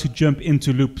allowed to jump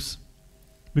into loops.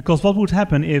 Because what would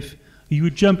happen if you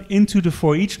would jump into the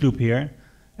for each loop here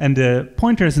and the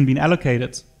pointer hasn't been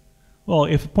allocated? Well,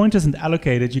 if a pointer isn't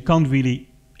allocated, you can't really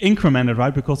increment it,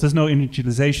 right? Because there's no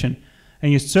initialization.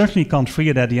 And you certainly can't free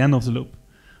it at the end of the loop.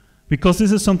 Because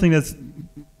this is something that's,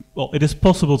 well, it is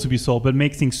possible to be solved, but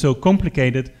makes things so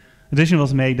complicated. A decision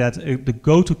was made that the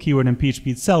goto keyword in PHP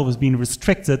itself is being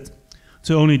restricted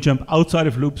to only jump outside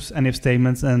of loops and if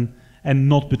statements and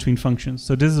not between functions.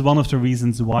 So this is one of the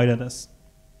reasons why that is.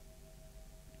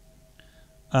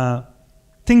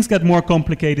 Things get more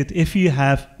complicated if you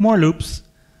have more loops,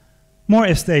 more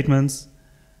if statements,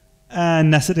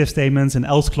 and nested if statements and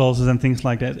else clauses and things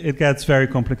like that. It gets very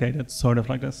complicated, sort of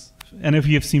like this. And if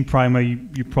you've seen Primer,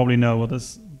 you probably know what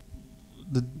is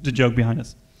the joke behind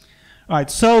this. All right,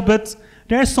 so, but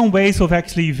there are some ways of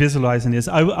actually visualizing this.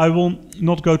 I will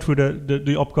not go through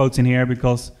the opcodes in here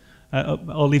because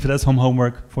I'll leave it as home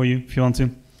homework for you if you want to.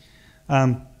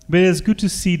 But it's good to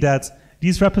see that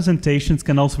these representations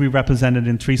can also be represented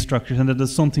in tree structures, and that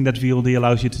is something that VLD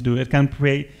allows you to do. It can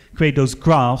create those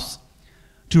graphs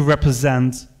to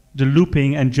represent the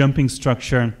looping and jumping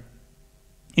structure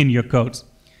in your code.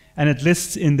 And it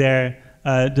lists in there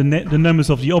the numbers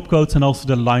of the opcodes and also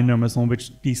the line numbers on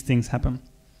which these things happen.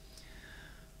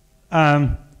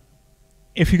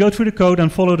 If you go through the code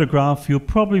and follow the graph, you'll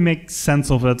probably make sense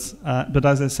of it. But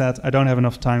as I said, I don't have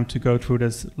enough time to go through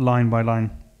this line by line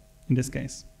in this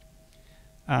case.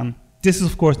 This is,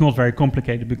 of course, not very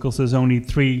complicated because there's only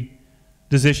three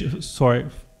decision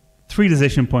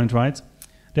points, right?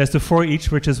 There's the for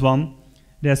each, which is 1.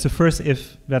 There's the first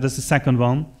if, that is the second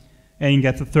one. And you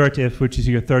get the third if, which is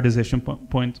your third decision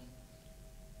point.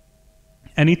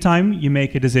 Anytime you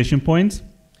make a decision point,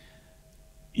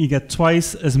 you get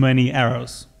twice as many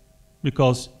arrows.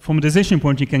 Because from a decision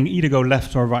point, you can either go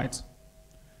left or right.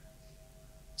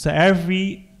 So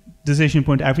every decision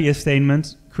point, every if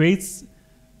statement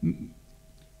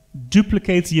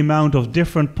duplicates the amount of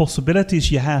different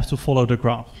possibilities you have to follow the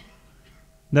graph.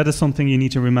 That is something you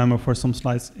need to remember for some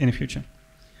slides in the future.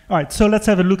 All right, so let's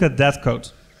have a look at that code.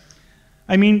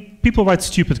 I mean, people write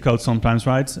stupid code sometimes,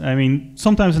 right? I mean,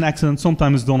 sometimes an accident,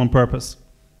 sometimes it's done on purpose,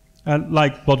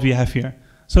 like what we have here.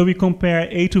 So we compare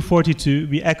A to 42,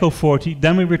 we echo 40,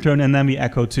 then we return, and then we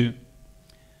echo 2.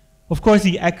 Of course,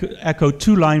 the echo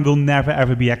 2 line will never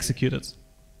ever be executed,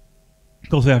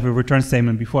 because we have a return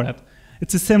statement before that.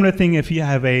 It's a similar thing if you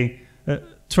have a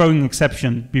throwing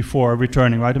exception before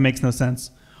returning, right? It makes no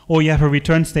sense. Or you have a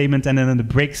return statement and then a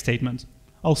break statement.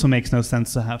 Also makes no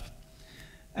sense to have.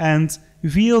 And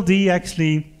VLD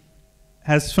actually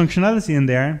has functionality in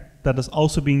there that is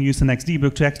also being used in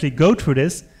Xdebug to actually go through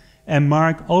this and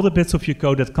mark all the bits of your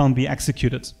code that can't be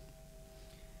executed.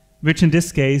 Which in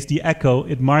this case, the echo,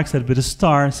 it marks that with a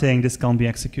star saying this can't be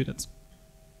executed.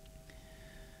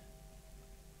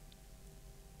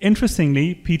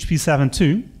 Interestingly, PHP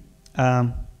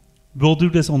 7.2 will do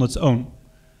this on its own.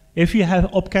 If you have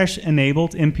opcache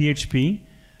enabled in PHP,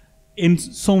 in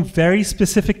some very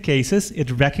specific cases,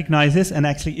 it recognizes and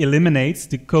actually eliminates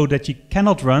the code that you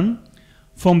cannot run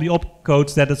from the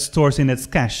opcodes that it stores in its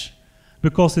cache.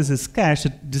 Because this is cache,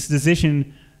 this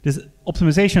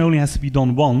optimization only has to be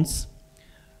done once,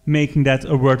 making that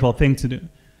a worthwhile thing to do.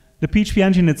 The PHP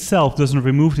engine itself doesn't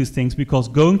remove these things because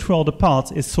going through all the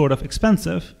paths is sort of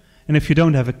expensive. And if you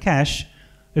don't have a cache,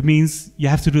 it means you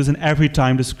have to do this every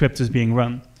time the script is being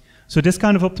run. So this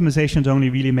kind of optimization only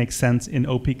really makes sense in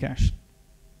OP cache.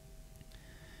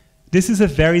 This is a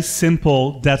very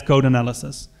simple dead code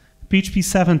analysis. PHP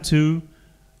 7.2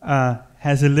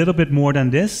 has a little bit more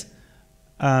than this,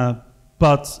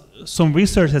 but some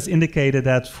research has indicated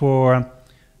that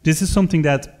this is something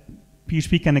that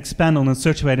PHP can expand on in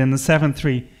such a way that in the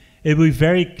 7.3 it will be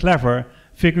very clever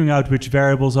figuring out which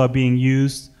variables are being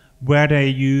used, where they're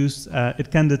used.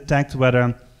 It can detect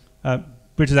whether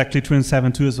which is actually true in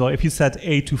 7.2 as well. If you set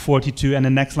A to 42 and the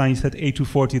next line you set A to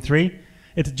 43,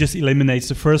 it just eliminates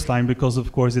the first line because,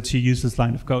 of course, it's your useless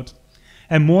line of code.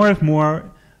 And more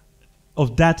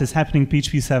of that is happening in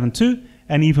PHP 7.2,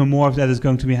 and even more of that is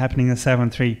going to be happening in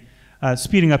 7.3,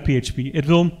 speeding up PHP.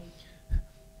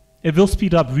 It will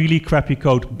speed up really crappy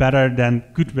code better than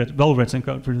good, well-written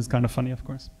code, which is kind of funny, of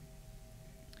course.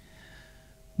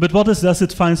 But what this does,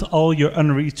 it finds all your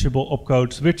unreachable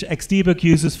opcodes, which Xdebug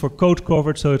uses for code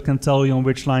coverage, so it can tell you on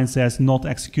which lines there's not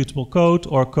executable code,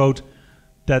 or code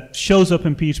that shows up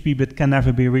in PHP but can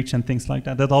never be reached, and things like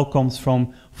that. That all comes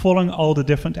from following all the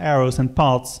different arrows and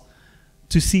paths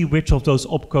to see which of those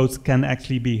opcodes can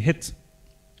actually be hit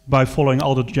by following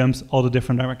all the jumps, all the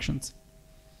different directions.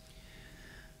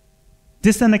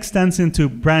 This then extends into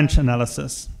branch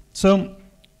analysis. So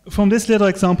from this little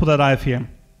example that I have here,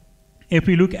 if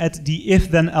we look at the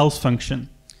if-then-else function,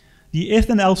 the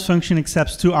if-then-else function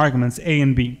accepts two arguments, A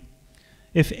and B.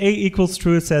 If A equals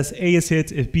true, it says A is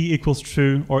hit. If B equals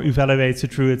true, or evaluates to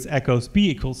true, it echoes B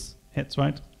equals hit,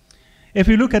 right? If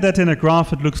we look at that in a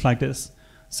graph, it looks like this.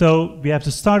 So we have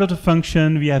the start of the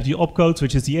function, we have the opcodes,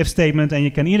 which is the if statement, and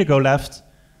you can either go left,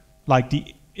 like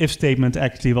the if statement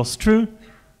actually was true,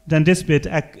 then this bit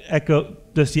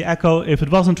does the echo. If it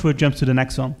wasn't true, it jumps to the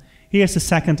next one. Here's the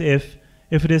second if.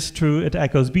 If it is true, it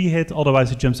echoes B hit,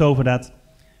 otherwise it jumps over that,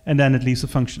 and then it leaves the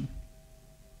function.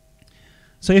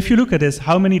 So if you look at this,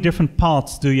 how many different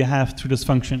paths do you have through this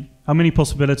function? How many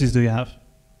possibilities do you have?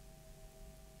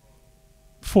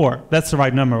 4, that's the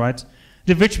right number, right?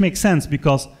 Which makes sense,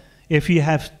 because if you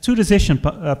have two decision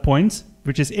points,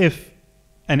 which is if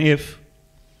and if,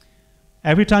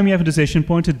 every time you have a decision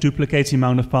point, it duplicates the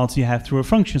amount of paths you have through a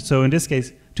function. So in this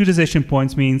case, two decision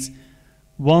points means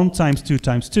 1 times 2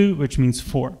 times 2, which means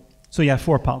 4. So you have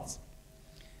 4 paths.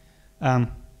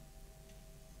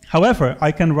 However,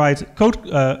 I can write code,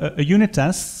 a unit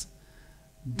test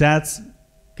that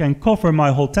can cover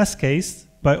my whole test case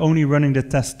by only running the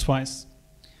test twice.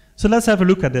 So let's have a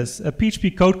look at this. A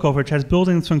PHP code coverage has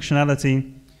built-in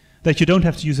functionality that you don't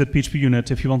have to use at PHP unit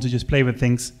if you want to just play with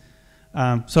things.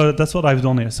 So that's what I've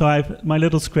done here. So I have my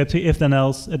little script here, if then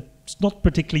else. It's not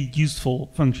particularly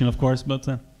useful function, of course, but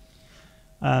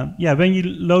yeah, when you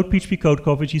load PHP code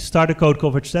coverage, you start a code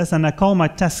coverage test, and I call my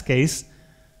test case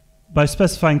by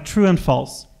specifying true and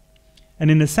false.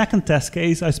 And in the second test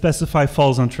case, I specify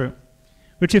false and true.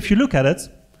 Which, if you look at it,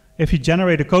 if you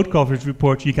generate a code coverage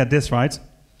report, you get this, right?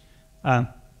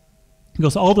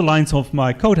 Because all the lines of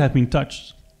my code have been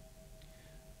touched.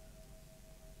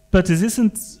 But this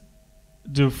isn't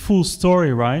the full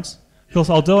story, right? Because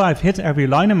although I've hit every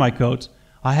line in my code,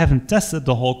 I haven't tested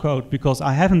the whole code, because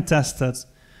I haven't tested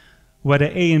whether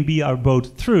A and B are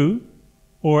both true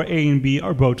or A and B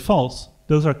are both false.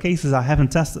 Those are cases I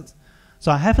haven't tested.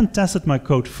 So I haven't tested my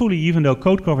code fully, even though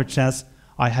code coverage says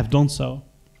I have done so.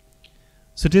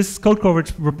 So this code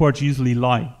coverage reports usually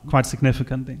lie quite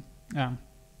significantly. Yeah.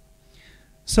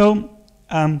 So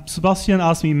Sebastian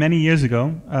asked me many years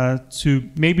ago to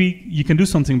maybe you can do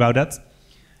something about that.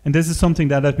 And this is something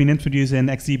that has been introduced in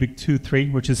XDebug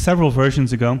 2.3, which is several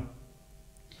versions ago.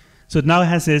 So it now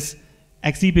has this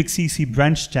XDebug CC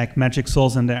branch check magic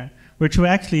source in there, which will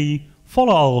actually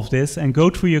follow all of this and go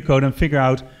through your code and figure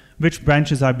out which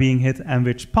branches are being hit and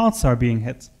which paths are being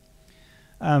hit.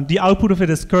 The output of it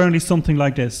is currently something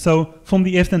like this. So from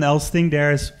the if then else thing,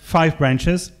 there's 5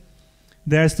 branches.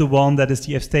 There's the one that is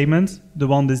the if statement, the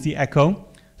one that is the echo,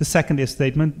 the second if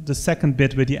statement, the second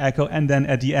bit with the echo, and then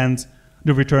at the end,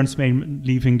 the return statement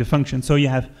leaving the function. So you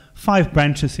have 5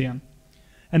 branches here.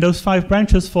 And those 5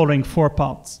 branches following 4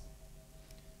 paths.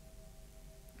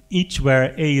 Each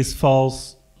where A is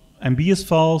false and B is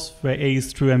false, where A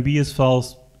is true and B is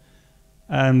false,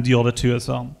 and the other 2 as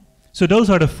well. So those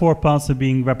are the 4 paths that are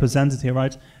being represented here,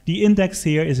 right? The index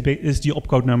here is the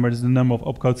opcode number, is the number of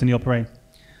opcodes in the array.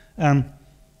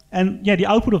 And yeah, the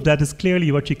output of that is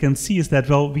clearly what you can see is that,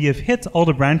 well, we have hit all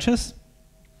the branches,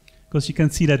 because you can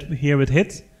see that here with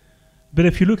hit. But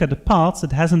if you look at the paths,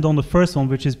 it hasn't done the first one,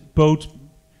 which is both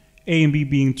A and B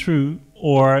being true,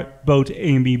 or both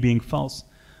A and B being false.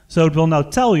 So it will now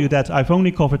tell you that I've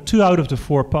only covered 2 out of the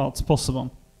 4 paths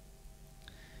possible.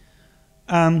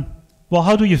 Well,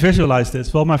 how do you visualize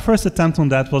this? Well, my first attempt on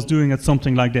that was doing it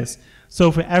something like this. So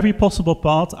for every possible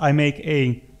path, I make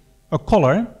a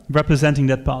color representing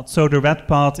that path. So the red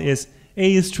path is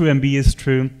A is true and B is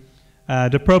true.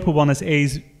 The purple one is A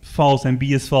is false and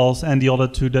B is false, and the other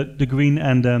 2, the green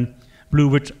and blue,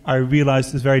 which I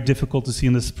realized is very difficult to see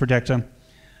in this projector,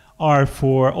 are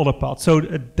for other paths. So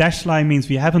a dashed line means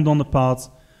we haven't done the path.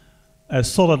 A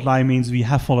solid line means we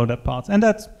have followed that path. And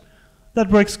that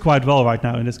works quite well right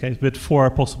now in this case with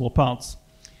 4 possible paths.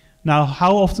 Now,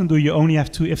 how often do you only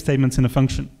have 2 if statements in a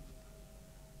function?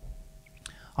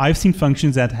 I've seen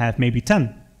functions that have maybe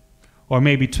 10 or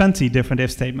maybe 20 different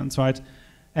if statements, right?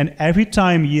 And every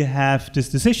time you have this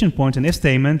decision point, an if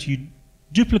statement, you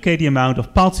duplicate the amount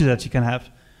of paths that you can have.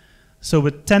 So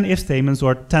with 10 if statements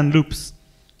or 10 loops,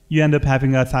 you end up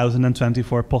having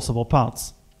 1,024 possible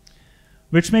paths,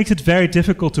 which makes it very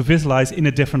difficult to visualize in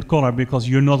a different color because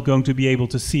you're not going to be able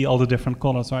to see all the different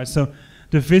colors, right? So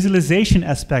the visualization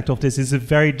aspect of this is a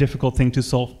very difficult thing to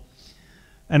solve.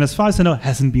 And as far as I know, it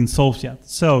hasn't been solved yet.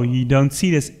 So you don't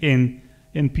see this in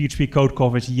PHP code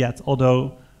coverage yet,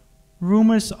 although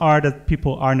rumors are that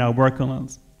people are now working on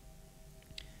it.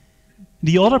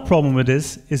 The other problem with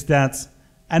this is that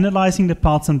analyzing the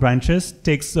paths and branches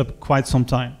takes up quite some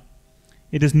time.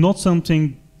 It is not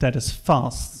something that is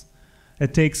fast.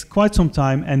 It takes quite some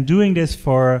time, and doing this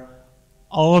for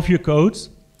all of your codes,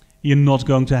 you're not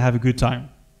going to have a good time.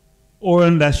 Or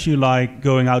unless you like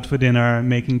going out for dinner,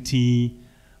 making tea,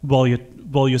 while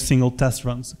your single test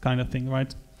runs, kind of thing,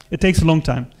 right? It takes a long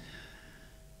time.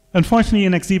 Unfortunately,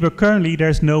 in XDebug currently,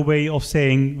 there's no way of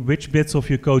saying which bits of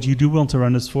your code you do want to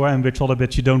run this for and which other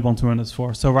bits you don't want to run this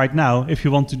for. So right now, if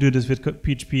you want to do this with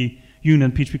PHP unit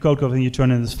and PHP code coverage and you turn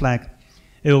in this flag,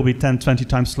 it will be 10, 20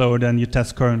 times slower than your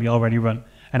tests currently already run.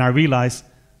 And I realize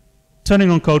turning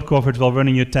on code coverage while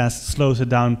running your tests slows it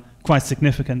down quite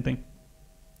significantly.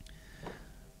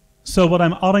 So what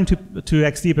I'm adding to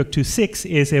XDebug 2.6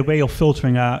 is a way of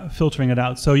filtering it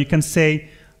out. So you can say,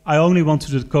 I only want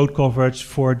to do the code coverage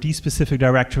for these specific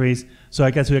directories, so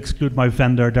I get to exclude my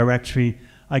vendor directory.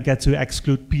 I get to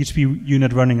exclude PHP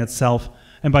unit running itself.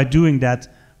 And by doing that,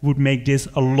 would make this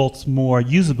a lot more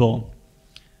usable.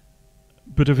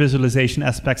 But the visualization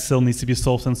aspect still needs to be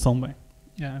solved in some way,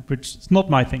 which is not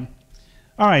my thing.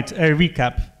 All right, a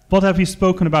recap. What have we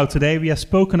spoken about today? We have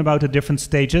spoken about the different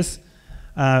stages.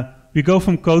 We go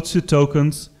from codes to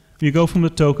tokens. We go from the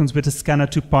tokens with the scanner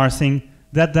to parsing.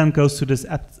 That then goes to this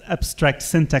abstract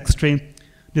syntax tree,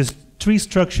 this tree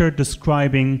structure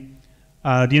describing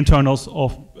the internals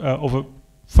of a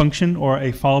function or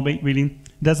a file, really.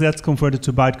 That's converted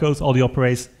to bytecodes, all the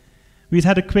operands. We've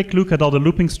had a quick look at all the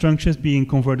looping structures being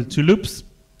converted to loops.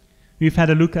 We've had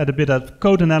a look at a bit of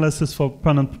code analysis for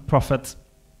pun and profit.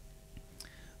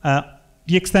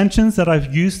 The extensions that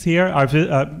I've used here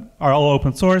are all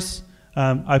open source.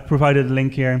 I've provided a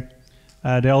link here.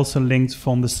 They're also linked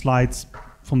from the slides,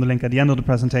 from the link at the end of the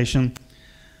presentation.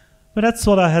 But that's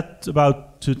what I had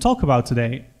to talk about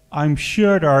today. I'm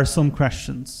sure there are some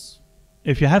questions.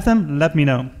 If you have them, let me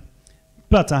know.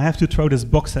 But I have to throw this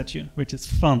box at you, which is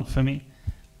fun for me.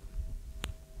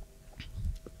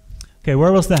 Okay,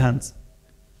 where was the hand?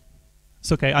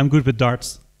 It's okay, I'm good with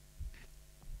darts.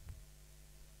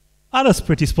 Ah, that's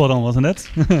pretty spot on, wasn't it?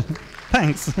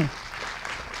 Thanks. In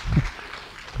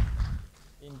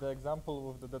the example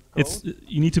of the code,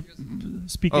 you need to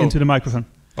speak into the microphone.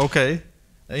 Okay.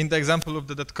 In the example of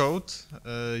that code,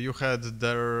 you had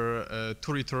there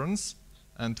 2 returns,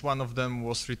 and one of them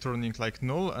was returning like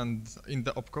null and in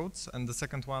the opcodes, and the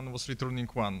second one was returning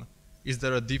 1. Is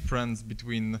there a difference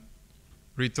between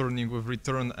returning with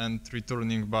return and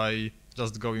returning by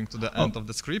just going to the end of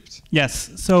the script?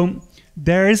 Yes. So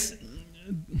there is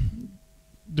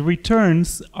the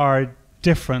returns are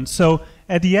different. So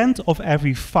at the end of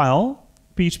every file,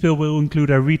 PHP will include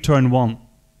a return 1.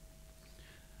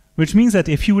 Which means that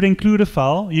if you would include a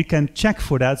file, you can check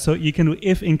for that. So you can do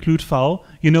if include file,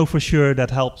 you know for sure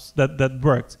that helps, that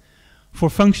worked. For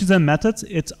functions and methods,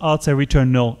 it adds a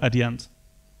return null at the end.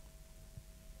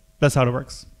 That's how it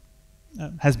works.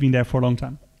 Has been there for a long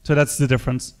time. So that's the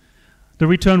difference. The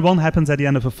return 1 happens at the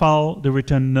end of a file. The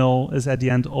return null is at the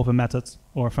end of a method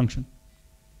or a function.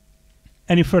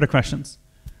 Any further questions?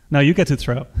 Now you get to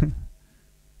throw.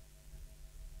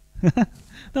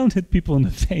 Don't hit people in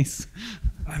the face.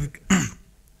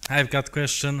 I've got a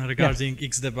question regarding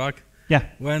Xdebug. Yeah.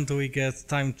 When do we get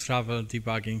time travel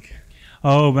debugging?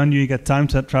 Oh, when do you get time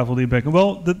travel debugging?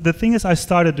 Well, the thing is I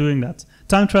started doing that.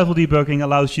 Time travel debugging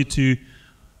allows you to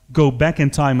go back in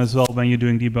time as well when you're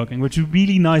doing debugging, which is a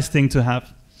really nice thing to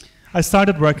have. I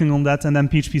started working on that, and then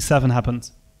PHP 7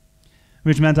 happened,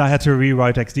 which meant I had to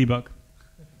rewrite Xdebug.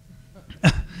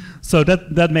 So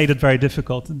that made it very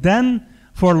difficult. Then,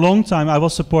 for a long time, I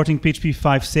was supporting PHP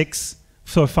 5.6,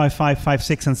 so 5.5,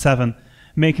 5.6, and 7,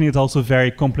 making it also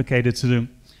very complicated to do.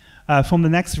 From the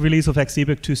next release of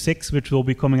Xdebug 2.6, which will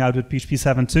be coming out with PHP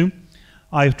 7.2,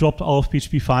 I've dropped all of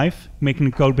PHP 5, making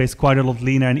the code base quite a lot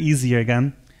leaner and easier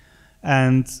again.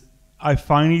 And I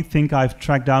finally think I've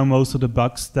tracked down most of the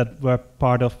bugs that were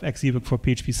part of Xdebug for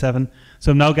PHP 7.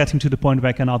 So I'm now getting to the point where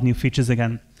I can add new features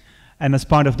again. And as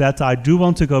part of that, I do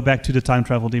want to go back to the time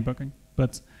travel debugging.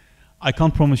 But I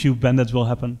can't promise you when that will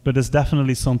happen. But it's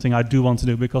definitely something I do want to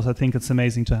do because I think it's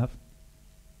amazing to have.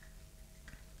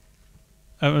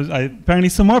 Apparently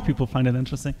some more people find it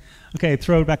interesting. Okay,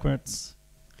 throw it backwards.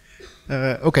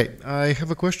 Okay, I have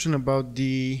a question about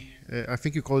the, I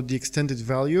think you call it the extended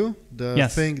value, the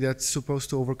thing that's supposed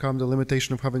to overcome the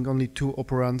limitation of having only 2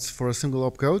 operands for a single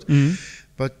opcode.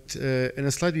 But in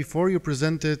a slide before, you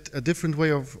presented a different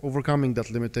way of overcoming that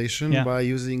limitation by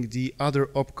using the other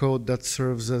opcode that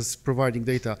serves as providing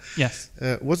data. Yes.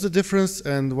 What's the difference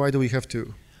and why do we have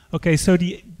 2? Okay, so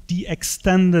the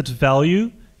extended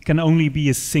value can only be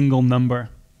a single number.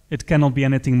 It cannot be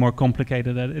anything more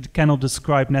complicated. It cannot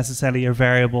describe necessarily a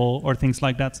variable or things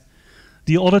like that.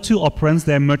 The other 2 operands,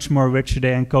 they're much more richer.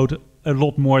 They encode a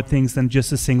lot more things than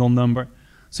just a single number.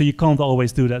 So you can't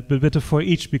always do that. But for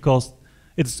each, because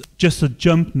it's just a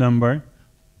jump number,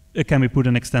 it can be put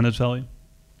in extended value.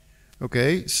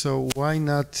 Okay, so why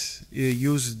not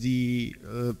use the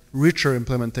richer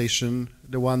implementation,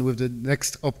 the one with the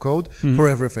next opcode, for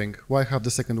everything? Why have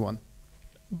the second one?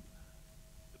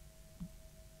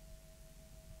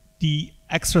 The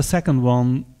extra second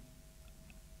one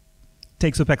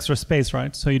takes up extra space,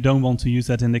 right? So you don't want to use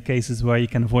that in the cases where you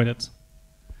can avoid it.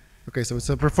 Okay, so it's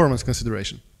a performance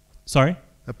consideration. Sorry?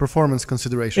 A performance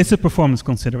consideration. It's a performance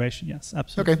consideration, yes,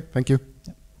 absolutely. Okay, thank you.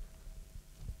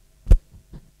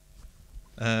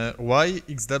 Why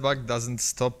Xdebug doesn't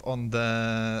stop on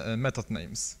the method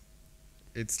names?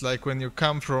 It's like when you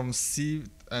come from C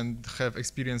and have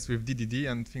experience with DDD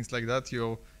and things like that,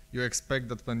 you expect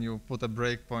that when you put a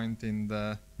breakpoint in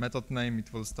the method name,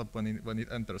 it will stop when it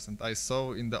enters. And I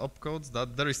saw in the opcodes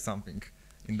that there is something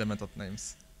in the method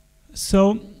names.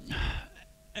 So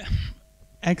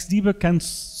Xdebug can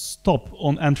stop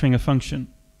on entering a function.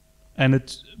 And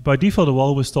it, by default, it will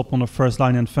always stop on the first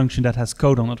line and function that has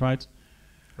code on it, right?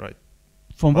 Right.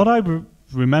 From what I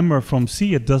remember from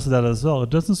C, it does that as well. It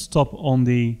doesn't stop on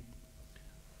the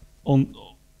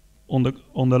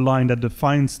line that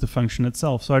defines the function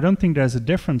itself. So I don't think there's a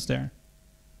difference there.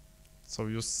 So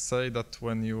you say that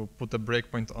when you put a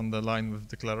breakpoint on the line with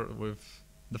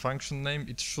the function name,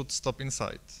 it should stop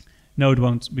inside? No, it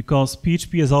won't, because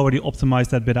PHP has already optimized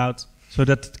that bit out. So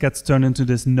that gets turned into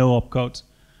this no opcode.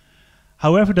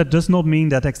 However, that does not mean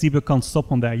that Xdebug can't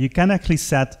stop on there. You can actually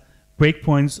set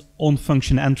breakpoints on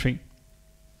function entry.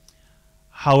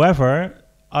 However,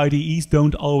 IDEs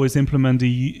don't always implement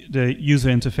the user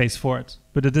interface for it,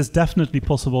 but it is definitely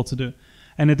possible to do.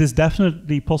 And it is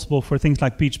definitely possible for things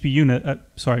like PHP Unit,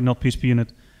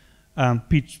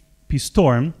 PHP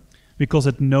Storm, because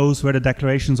it knows where the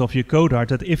declarations of your code are,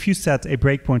 that if you set a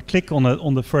breakpoint, click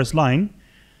on the first line,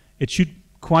 it should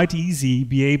quite easy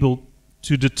be able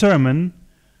to determine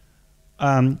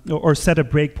or set a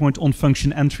breakpoint on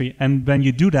function entry. And when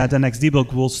you do that, then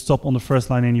Xdebug will stop on the first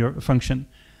line in your function.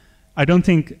 I don't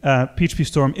think PHP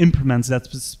Storm implements that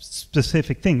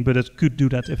specific thing, but it could do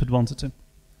that if it wanted to.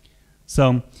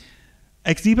 So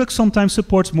Xdebug sometimes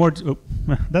supports more. Oh,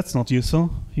 that's not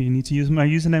useful. You need to use my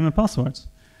username and password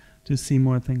to see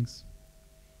more things.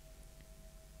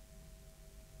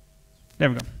 There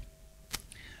we go.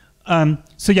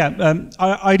 So yeah,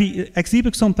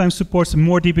 Xdebug sometimes supports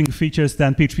more debugging features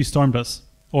than PHP Storm does,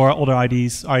 or other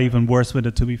IDEs are even worse with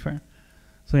it, to be fair.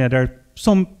 So yeah, there are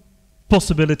some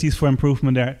possibilities for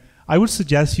improvement there. I would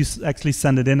suggest you actually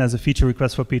send it in as a feature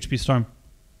request for PHP Storm.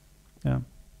 Yeah,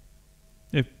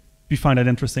 if you find that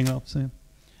interesting. So, yeah.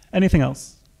 Anything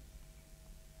else?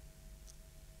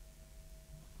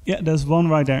 Yeah, there's one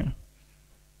right there.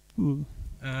 Ooh,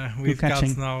 we've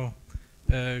got now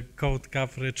code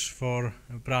coverage for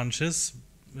branches.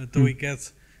 Do we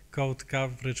get code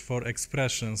coverage for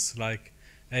expressions like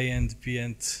A and B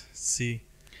and C?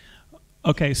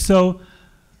 Okay, so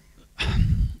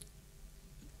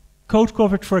code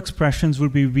coverage for expressions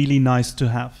would be really nice to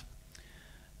have.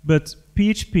 But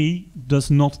PHP does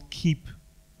not keep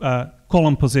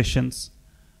column positions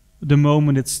the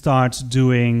moment it starts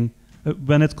doing,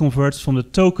 when it converts from the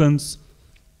tokens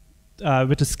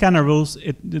with the scanner rules,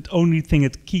 the only thing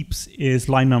it keeps is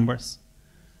line numbers.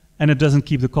 And it doesn't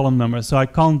keep the column numbers. So I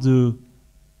can't do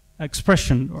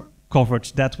expression or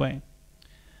coverage that way.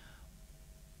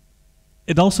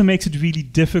 It also makes it really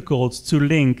difficult to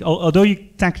link, although you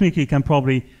technically can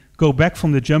probably go back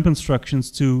from the jump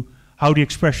instructions to how the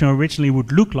expression originally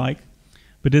would look like,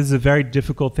 but this is a very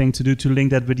difficult thing to do, to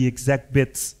link that with the exact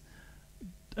bits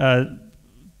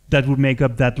that would make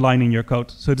up that line in your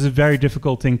code. So it's a very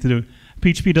difficult thing to do.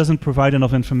 PHP doesn't provide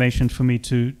enough information for me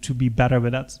to be better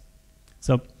with that.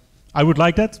 So I would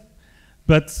like that,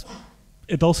 but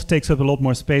it also takes up a lot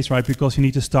more space, right? Because you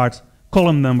need to start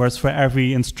column numbers for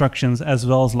every instructions as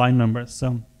well as line numbers.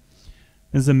 So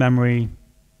this is a memory,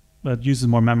 but it uses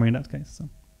more memory in that case. So.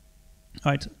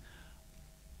 All right.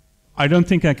 I don't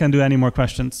think I can do any more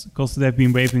questions because they've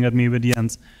been waving at me with the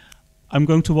ends. I'm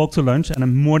going to walk to lunch, and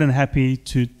I'm more than happy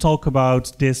to talk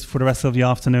about this for the rest of the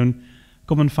afternoon.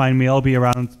 Come and find me. I'll be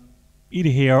around either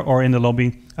here or in the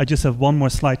lobby. I just have one more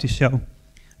slide to show,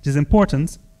 which is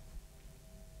important.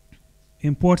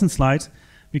 Important slide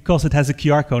because it has a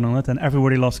QR code on it, and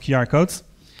everybody loves QR codes.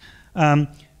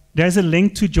 There's a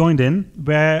link to Joined In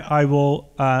where I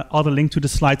will add a link to the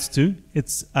slides too.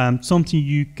 It's something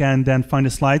you can then find the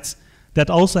slides. That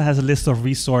also has a list of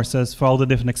resources for all the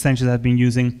different extensions I've been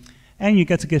using. And you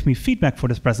get to give me feedback for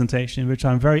this presentation, which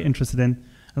I'm very interested in.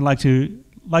 I'd like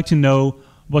to know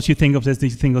what you think of this. Do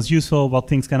you think it was useful? What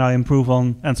things can I improve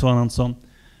on? And so on and so on.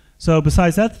 So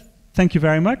besides that, thank you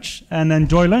very much and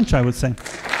enjoy lunch, I would say.